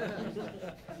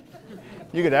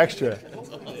 You get extra.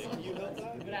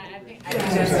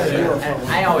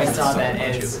 I always thought that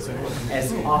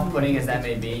as off-putting as that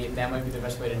may be, that might be the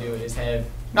best way to do it, is have...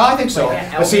 No, I think so.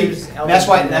 Like, but see, that's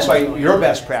why your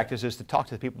best practice is to talk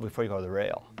to the people before you go to the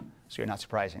rail, so you're not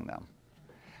surprising them.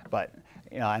 But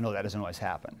you know, I know that doesn't always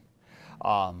happen.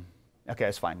 Okay,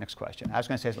 that's fine. Next question. I was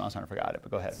going to say something else and I forgot it,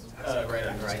 but go ahead. Right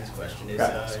on Ryan's question is,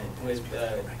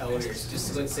 with elders,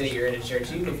 just let's say you're in a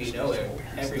church, even if you know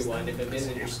everyone, if a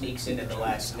visitor sneaks in at the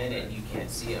last minute and you can't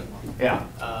see them, yeah.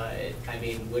 I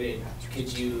mean,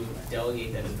 could you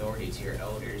delegate that authority to your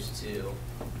elders to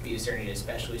be discerning,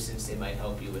 especially since they might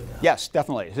help you with that? Yes,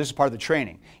 definitely. This is part of the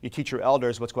training. You teach your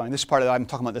elders what's going on. This is part of I'm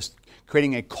talking about this,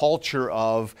 creating a culture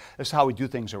of this is how we do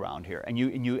things around here, and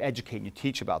you educate and you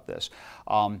teach about this.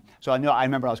 So I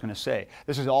remember I was going to say,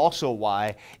 this is also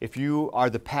why if you are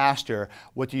the pastor,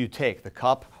 what do you take, the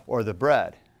cup or the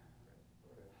bread?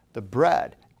 The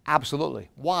bread, absolutely.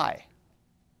 Why?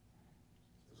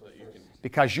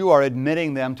 Because you are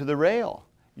admitting them to the rail.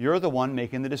 You're the one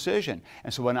making the decision.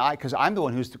 And so because I'm the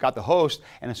one who's got the host,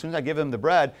 and as soon as I give him the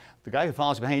bread, the guy who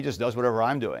follows behind, he just does whatever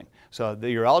I'm doing. So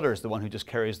your elder is the one who just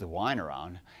carries the wine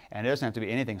around. And it doesn't have to be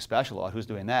anything special about who's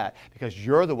doing that, because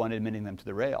you're the one admitting them to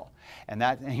the rail. And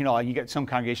that, you know, you get some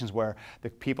congregations where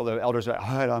the elders are,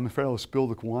 oh, I'm afraid I'll spill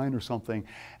the wine or something.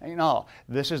 And, you know,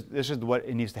 this is what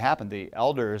it needs to happen. The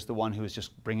elder is the one who is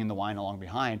just bringing the wine along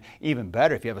behind. Even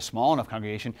better, if you have a small enough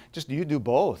congregation, just you do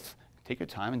both. Take your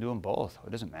time and do them both. It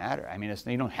doesn't matter. I mean,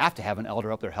 you don't have to have an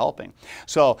elder up there helping.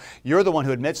 So you're the one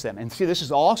who admits them. And see, this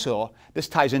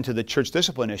ties into the church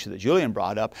discipline issue that Julian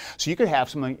brought up. So you could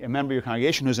have a member of your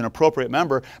congregation who's an appropriate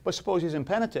member, but suppose he's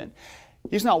impenitent.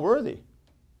 He's not worthy.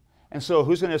 And so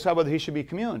who's going to decide whether he should be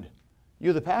communed?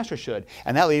 You, the pastor, should.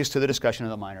 And that leads to the discussion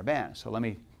of the minor ban. So let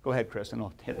me go ahead, Chris, and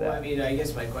we'll hit that. Well, I mean, I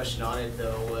guess my question on it,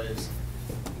 though, was,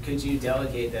 could you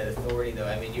delegate that authority, though?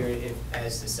 I mean,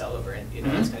 as the celebrant, you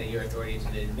know, it's kind of your authority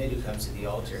to admit who comes to the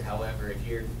altar. However, if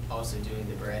you're also doing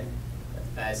the bread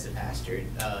as the pastor,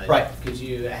 right, could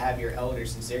you have your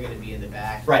elders, since they're going to be in the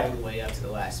back right, all the way up to the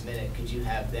last minute, could you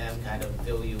have them kind of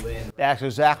fill you in? That's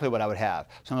exactly what I would have.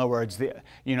 So in other words,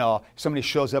 you know, somebody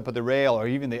shows up at the rail, or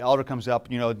even the elder comes up,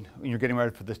 you know, when you're getting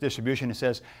ready for this distribution, and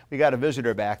says, we got a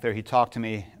visitor back there, he talked to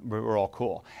me, we're all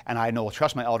cool. And I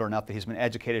trust my elder enough that he's been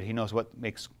educated, he knows what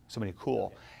makes somebody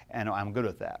cool, and I'm good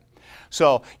with that.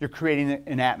 So you're creating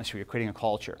an atmosphere, you're creating a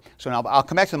culture. So now I'll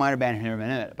come back to the minor ban here in a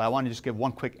minute, but I want to just give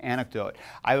one quick anecdote.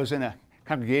 I was in a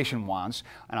congregation once,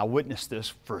 and I witnessed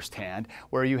this firsthand,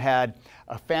 where you had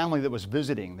a family that was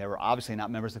visiting. They were obviously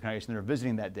not members of the congregation, they were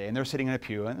visiting that day, and they were sitting in a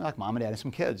pew, and they're like mom and dad and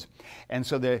some kids. And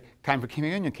so the time for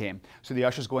communion came. So the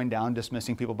usher's going down,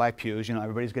 dismissing people by pews, you know,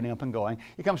 everybody's getting up and going.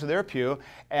 He comes to their pew,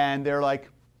 and they're like,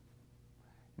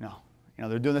 no. You know,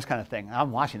 they're doing this kind of thing.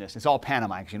 I'm watching this. It's all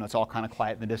pantomime, you know, it's all kind of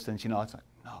quiet in the distance, you know, it's like,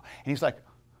 no. And he's like,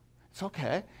 it's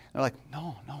okay. And they're like,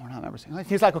 no, we're not members.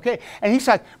 He's like, okay. And he's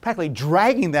like practically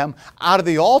dragging them out of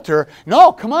the altar.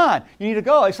 No, come on, you need to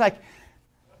go. It's like,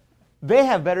 they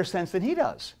have better sense than he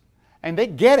does. And they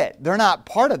get it. They're not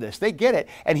part of this. They get it.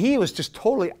 And he was just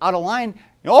totally out of line.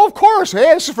 Oh, of course,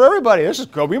 hey, this is for everybody. This is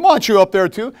good. We want you up there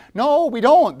too. No, we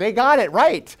don't. They got it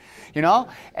right, you know.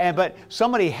 But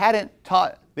somebody hadn't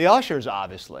taught the ushers,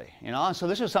 obviously, you know. And so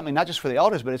this is something not just for the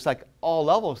elders, but it's like all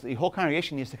levels. The whole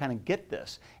congregation needs to kind of get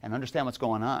this and understand what's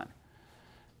going on.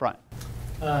 Brian.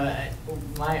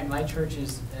 My church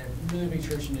is a really big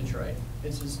church in Detroit.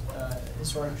 It's just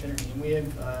historic Trinity, and we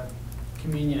have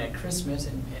communion at Christmas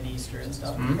and Easter and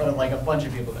stuff. But like a bunch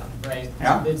of people come, right?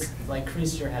 Yeah. It's like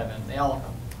Creaster heaven. They all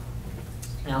come.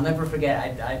 And I'll never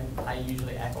forget. I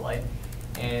usually acolyte,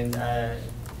 and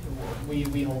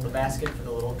we hold the basket for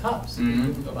the little cups.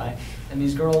 People go by, and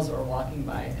these girls are walking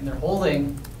by, and they're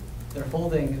holding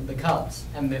the cups,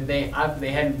 and they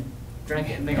hadn't drank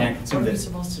it, and they go, what are we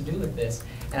supposed to do with this?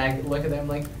 And I look at them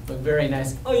like, look very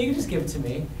nice. Oh, you can just give it to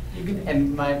me. You can.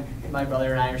 And my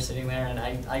brother and I are sitting there, and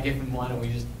I give him one, and we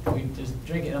just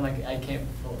drink it. And I'm like, I can't.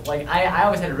 Like I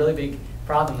always had a really big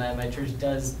problem that my church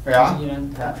does, you know,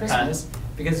 at Christmas.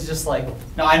 Because it's just like,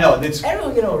 no, I know. It's,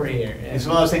 everyone get over here. It's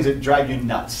one of those things that drive you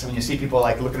nuts when you see people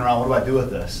like looking around. What do I do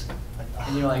with this?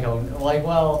 And you're like, oh, like,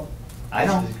 well, I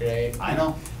know. This is great. I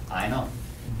know.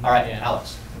 All right, yeah.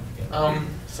 Alex.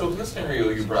 So in the scenario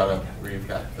you brought up, where you've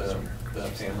got the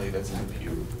family that's in the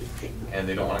pew, and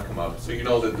they don't want to come up, so you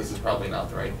know that this is probably not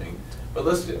the right thing. But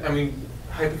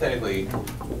hypothetically,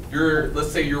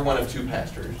 let's say you're one of two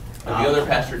pastors, and the other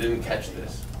pastor didn't catch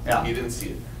this. Yeah. He didn't see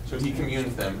it. So he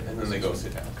communes them, and then they go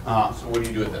sit down. So what do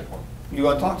you do at that point? You go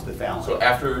and talk to the family. So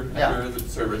after the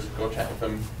service, go chat with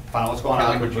them. Find out what's going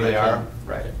on, where they are.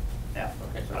 Right. Yeah.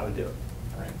 Okay. So I would do it.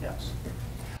 All right. Yes.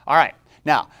 All right.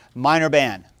 Now, minor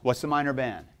ban. What's the minor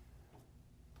ban?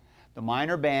 The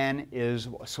minor ban is,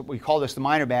 so we call this the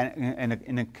minor ban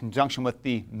in conjunction with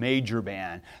the major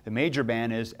ban. The major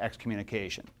ban is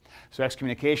excommunication. So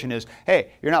excommunication is,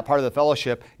 hey, you're not part of the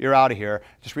fellowship, you're out of here.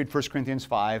 Just read 1 Corinthians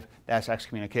 5, that's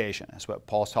excommunication. That's what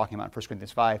Paul's talking about in 1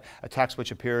 Corinthians 5, a text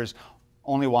which appears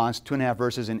only once, 2.5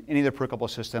 verses in any other pericopal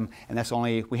system, and that's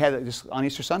only, we had it just on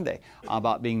Easter Sunday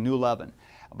about being new leaven.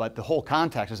 But the whole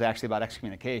context is actually about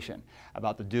excommunication,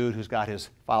 about the dude who's got his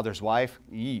father's wife.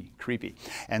 Creepy.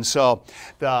 And so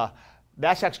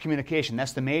that's excommunication.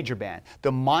 That's the major ban.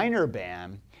 The minor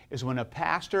ban is when a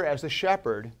pastor, as the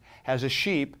shepherd, has a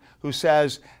sheep who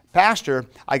says, Pastor,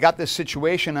 I got this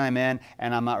situation I'm in,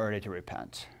 and I'm not ready to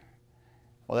repent.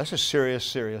 Well, that's a serious,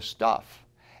 serious stuff.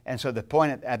 And so at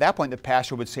that point, the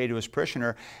pastor would say to his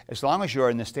parishioner, as long as you're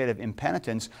in the state of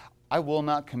impenitence, I will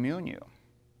not commune you.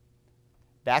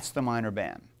 That's the minor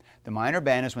ban. The minor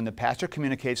ban is when the pastor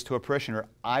communicates to a parishioner,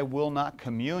 I will not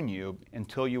commune you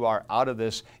until you are out of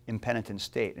this impenitent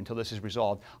state. Until this is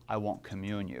resolved, I won't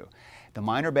commune you. The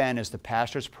minor ban is the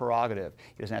pastor's prerogative.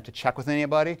 He doesn't have to check with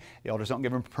anybody. The elders don't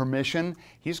give him permission.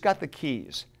 He's got the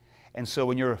keys. And so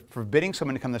when you're forbidding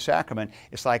someone to come to the sacrament,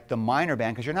 it's like the minor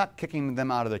ban, because you're not kicking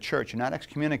them out of the church. You're not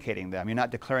excommunicating them. You're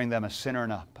not declaring them a sinner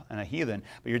and a heathen,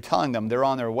 but you're telling them they're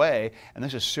on their way, and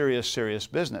this is serious, serious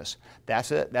business.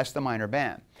 That's it. That's the minor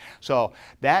ban. So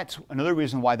that's another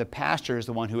reason why the pastor is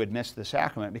the one who admits to the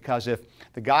sacrament, because if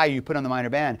the guy you put on the minor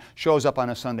ban shows up on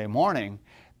a Sunday morning,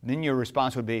 then your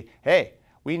response would be, hey,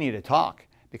 we need to talk.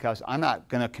 Because I'm not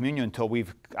going to commune you until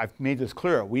I've made this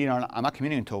clear. I'm not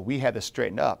communing until we have this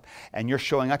straightened up. And your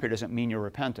showing up here doesn't mean you're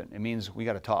repentant. It means we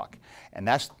got to talk. And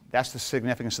that's the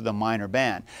significance of the minor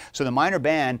ban. So the minor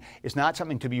ban is not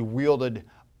something to be wielded,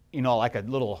 you know, like a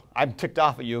little, I'm ticked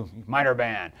off at you, minor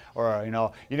ban. Or, you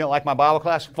know, you didn't like my Bible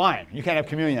class? Fine, you can't have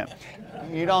communion.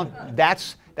 You don't,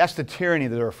 that's the tyranny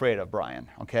that they're afraid of, Brian,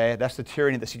 okay? That's the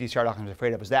tyranny that CTCR doctrine is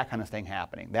afraid of, is that kind of thing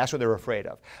happening. That's what they're afraid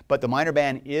of. But the minor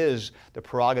ban is the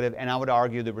prerogative, and I would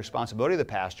argue the responsibility of the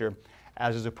pastor,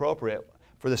 as is appropriate,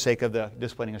 for the sake of the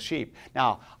disciplining of sheep.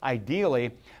 Now,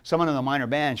 ideally, someone in the minor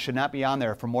ban should not be on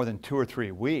there for more than 2 or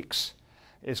 3 weeks.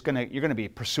 You're going to be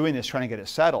pursuing this, trying to get it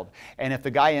settled. And if the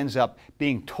guy ends up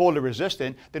being totally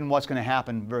resistant, then what's going to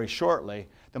happen very shortly?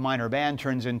 The minor ban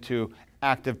turns into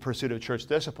active pursuit of church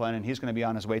discipline, and he's going to be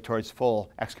on his way towards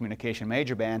full excommunication,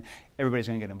 major ban. Everybody's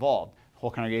going to get involved. Whole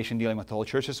congregation dealing with the whole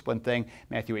church discipline thing,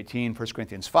 Matthew 18, 1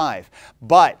 Corinthians 5.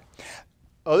 But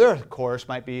other course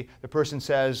might be the person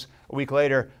says a week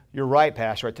later, you're right,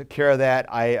 Pastor, I took care of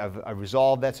that. I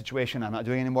resolved that situation. I'm not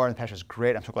doing it anymore. And the pastor's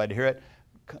great. I'm so glad to hear it.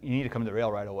 You need to come to the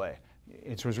rail right away.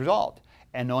 It was resolved.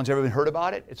 And no one's ever been heard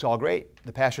about it. It's all great.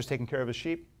 The pastor's taking care of his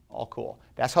sheep. All cool.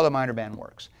 That's how the minor ban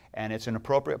works. And it's an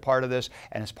appropriate part of this,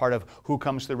 and it's part of who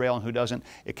comes to the rail and who doesn't.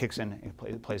 It kicks in,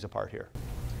 it plays a part here.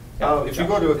 If you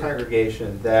go to a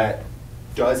congregation that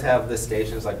does have the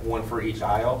stations, like one for each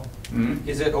aisle,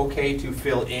 is it okay to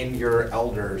fill in your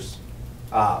elders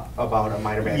about a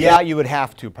minor ban? Yeah, you would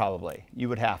have to, probably. You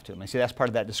would have to. I mean, see, that's part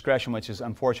of that discretion, which is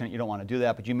unfortunate. You don't want to do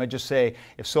that, but you might just say,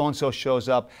 if so-and-so shows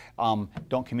up,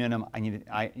 don't commune them,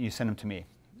 you send them to me.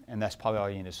 And that's probably all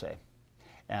you need to say.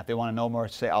 And if they want to know more,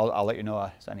 say, I'll let you know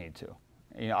as I need to.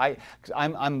 You know,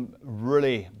 I'm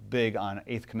really big on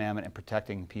 8th commandment and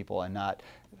protecting people and not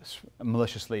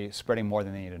maliciously spreading more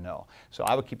than they need to know. So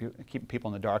I would keep people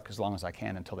in the dark as long as I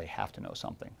can until they have to know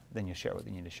something. Then you share what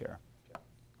you need to share.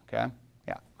 Okay?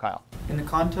 Yeah, Kyle. In the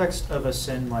context of a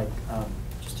sin like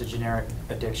just a generic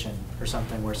addiction or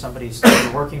something, where somebody's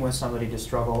working with somebody to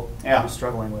who's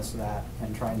struggling with that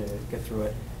and trying to get through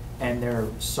it, and they're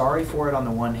sorry for it on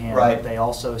the one hand, right. But they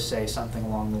also say something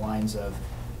along the lines of,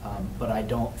 but I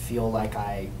don't feel like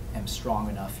I am strong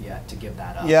enough yet to give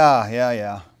that up.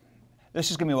 Yeah. This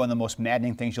is going to be one of the most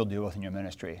maddening things you'll deal with in your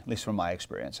ministry, at least from my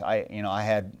experience. I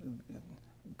had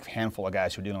a handful of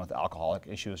guys who were dealing with alcoholic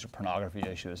issues or pornography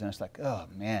issues, and it's like, oh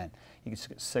man, you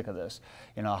get sick of this.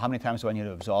 You know, how many times do I need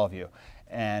to absolve you?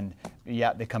 And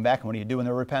yeah, they come back, and what do you do when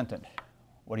they're repentant?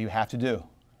 What do you have to do?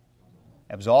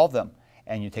 Absolve them.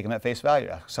 And you take them at face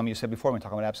value. Some of you said before, when we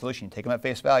talk about absolution, you take them at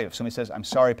face value. If somebody says, I'm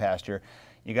sorry, Pastor,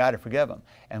 you got to forgive them.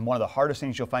 And one of the hardest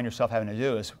things you'll find yourself having to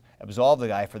do is absolve the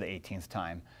guy for the 18th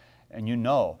time. And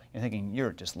you're thinking,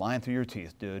 you're just lying through your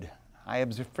teeth, dude. I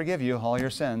forgive you all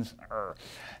your sins.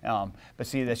 But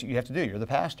see, that's what you have to do. You're the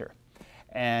pastor.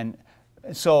 And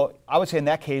so I would say in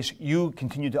that case, you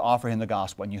continue to offer him the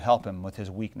gospel and you help him with his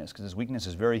weakness, because his weakness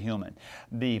is very human.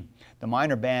 The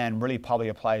minor ban really probably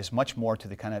applies much more to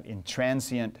the kind of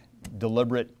intransient,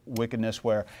 deliberate wickedness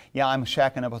where, yeah, I'm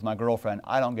shacking up with my girlfriend.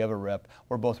 I don't give a rip.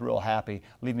 We're both real happy.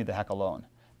 Leave me the heck alone.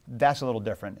 That's a little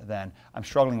different than I'm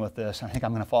struggling with this. I think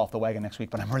I'm going to fall off the wagon next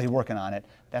week, but I'm really working on it.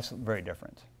 That's very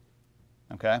different.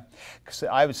 Okay? Because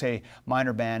I would say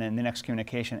minor ban and then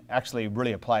excommunication actually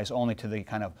really applies only to the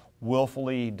kind of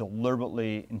willfully,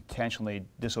 deliberately, intentionally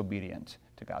disobedient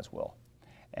to God's will.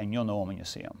 And you'll know them when you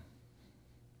see them.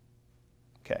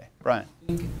 Okay, Brian.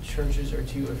 I think churches are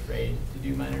too afraid to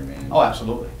do minor ban. Oh,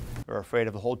 absolutely. They're afraid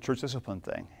of the whole church discipline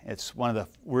thing. It's one of the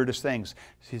weirdest things.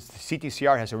 The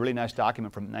CTCR has a really nice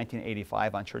document from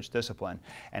 1985 on church discipline,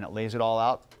 and it lays it all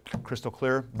out, crystal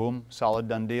clear, boom, solid,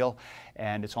 done deal,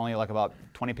 and it's only like about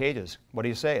 20 pages. What do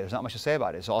you say? There's not much to say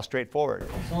about it. It's all straightforward.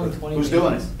 It's only 20 Who's pages.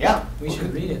 doing it? Yeah. We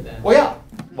should read it then. Well, yeah.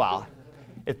 Wow.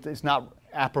 It's not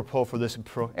apropos for this.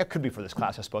 It could be for this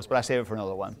class, I suppose, but I save it for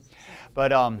another one.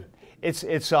 But it's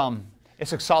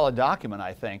a solid document,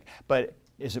 I think. But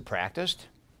is it practiced?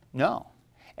 No.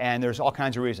 And there's all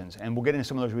kinds of reasons. And we'll get into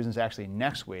some of those reasons actually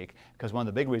next week, because one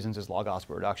of the big reasons is law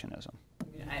gospel reductionism.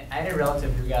 I had a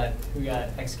relative who got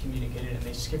excommunicated, and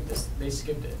they skipped this. They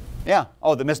skipped it. Yeah.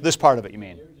 Oh, this part of it, you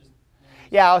mean?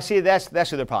 Yeah. See, that's the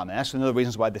other problem. And that's one of the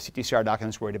reasons why the CTCR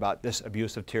document is worried about this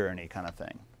abuse of tyranny kind of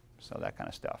thing. So that kind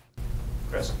of stuff.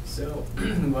 Chris. So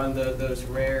one of those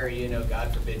rare,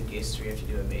 God forbid cases where you have to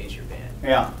do a major ban.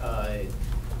 Yeah.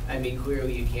 I mean,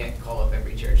 clearly you can't call up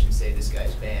every church and say this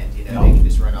guy's banned. No. They can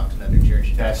just run off to another church.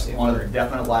 And That's say one of word. the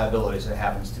definite liabilities that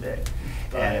happens today.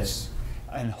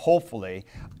 And hopefully,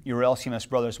 your LCMS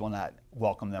brothers will not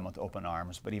welcome them with open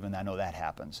arms, but even I know that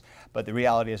happens. But the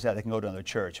reality is that they can go to another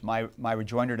church. My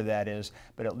rejoinder to that is,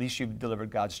 but at least you've delivered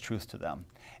God's truth to them.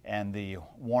 And the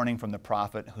warning from the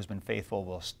prophet who's been faithful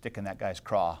will stick in that guy's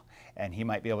craw, and he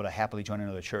might be able to happily join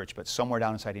another church, but somewhere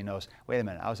down inside he knows, wait a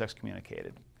minute, I was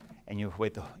excommunicated. And you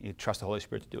trust the Holy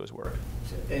Spirit to do his work.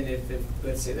 And if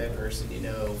let's say that person,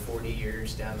 40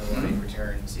 years down the line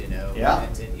returns, Yeah.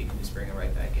 repentant, you can just bring them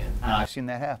right back in. And I've seen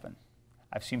that happen.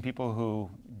 I've seen people who,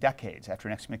 decades after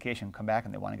an excommunication, come back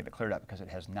and they want to get it cleared up because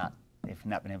they've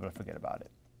not been able to forget about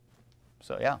it.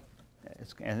 So yeah,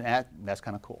 that's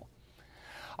kind of cool.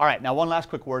 All right, now one last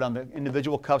quick word on the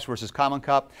individual cups versus common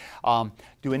cup.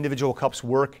 Do individual cups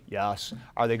work? Yes.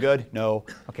 Are they good? No.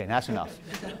 Okay, that's enough.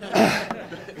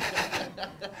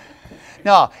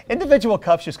 No, individual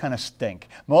cups just kind of stink,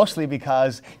 mostly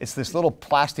because it's this little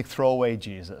plastic throwaway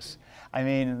Jesus. I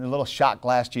mean, the little shot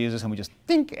glass Jesus, and we just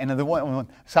think, and the one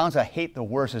sounds I hate the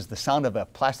worst is the sound of a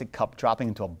plastic cup dropping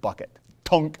into a bucket.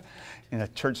 Tunk, in a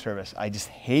church service. I just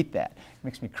hate that. It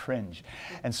makes me cringe.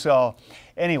 And so,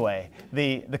 anyway,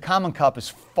 the common cup is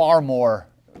far more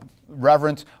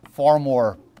reverent, far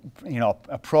more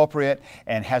appropriate,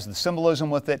 and has the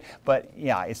symbolism with it, but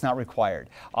yeah, it's not required.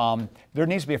 There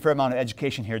needs to be a fair amount of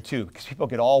education here too, because people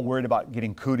get all worried about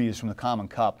getting cooties from the common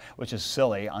cup, which is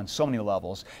silly on so many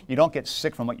levels. You don't get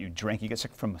sick from what you drink, you get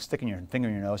sick from sticking your finger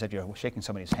in your nose after you're shaking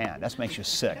somebody's hand. That makes you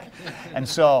sick. And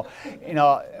so,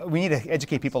 we need to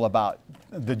educate people about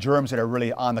the germs that are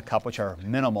really on the cup, which are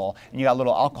minimal, and you got a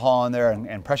little alcohol in there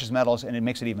and precious metals, and it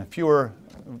makes it even fewer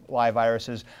live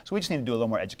viruses. So we just need to do a little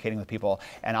more educating with people,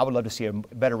 and I would love to see a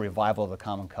better revival of the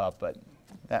common cup, but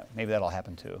maybe that'll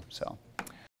happen too. So.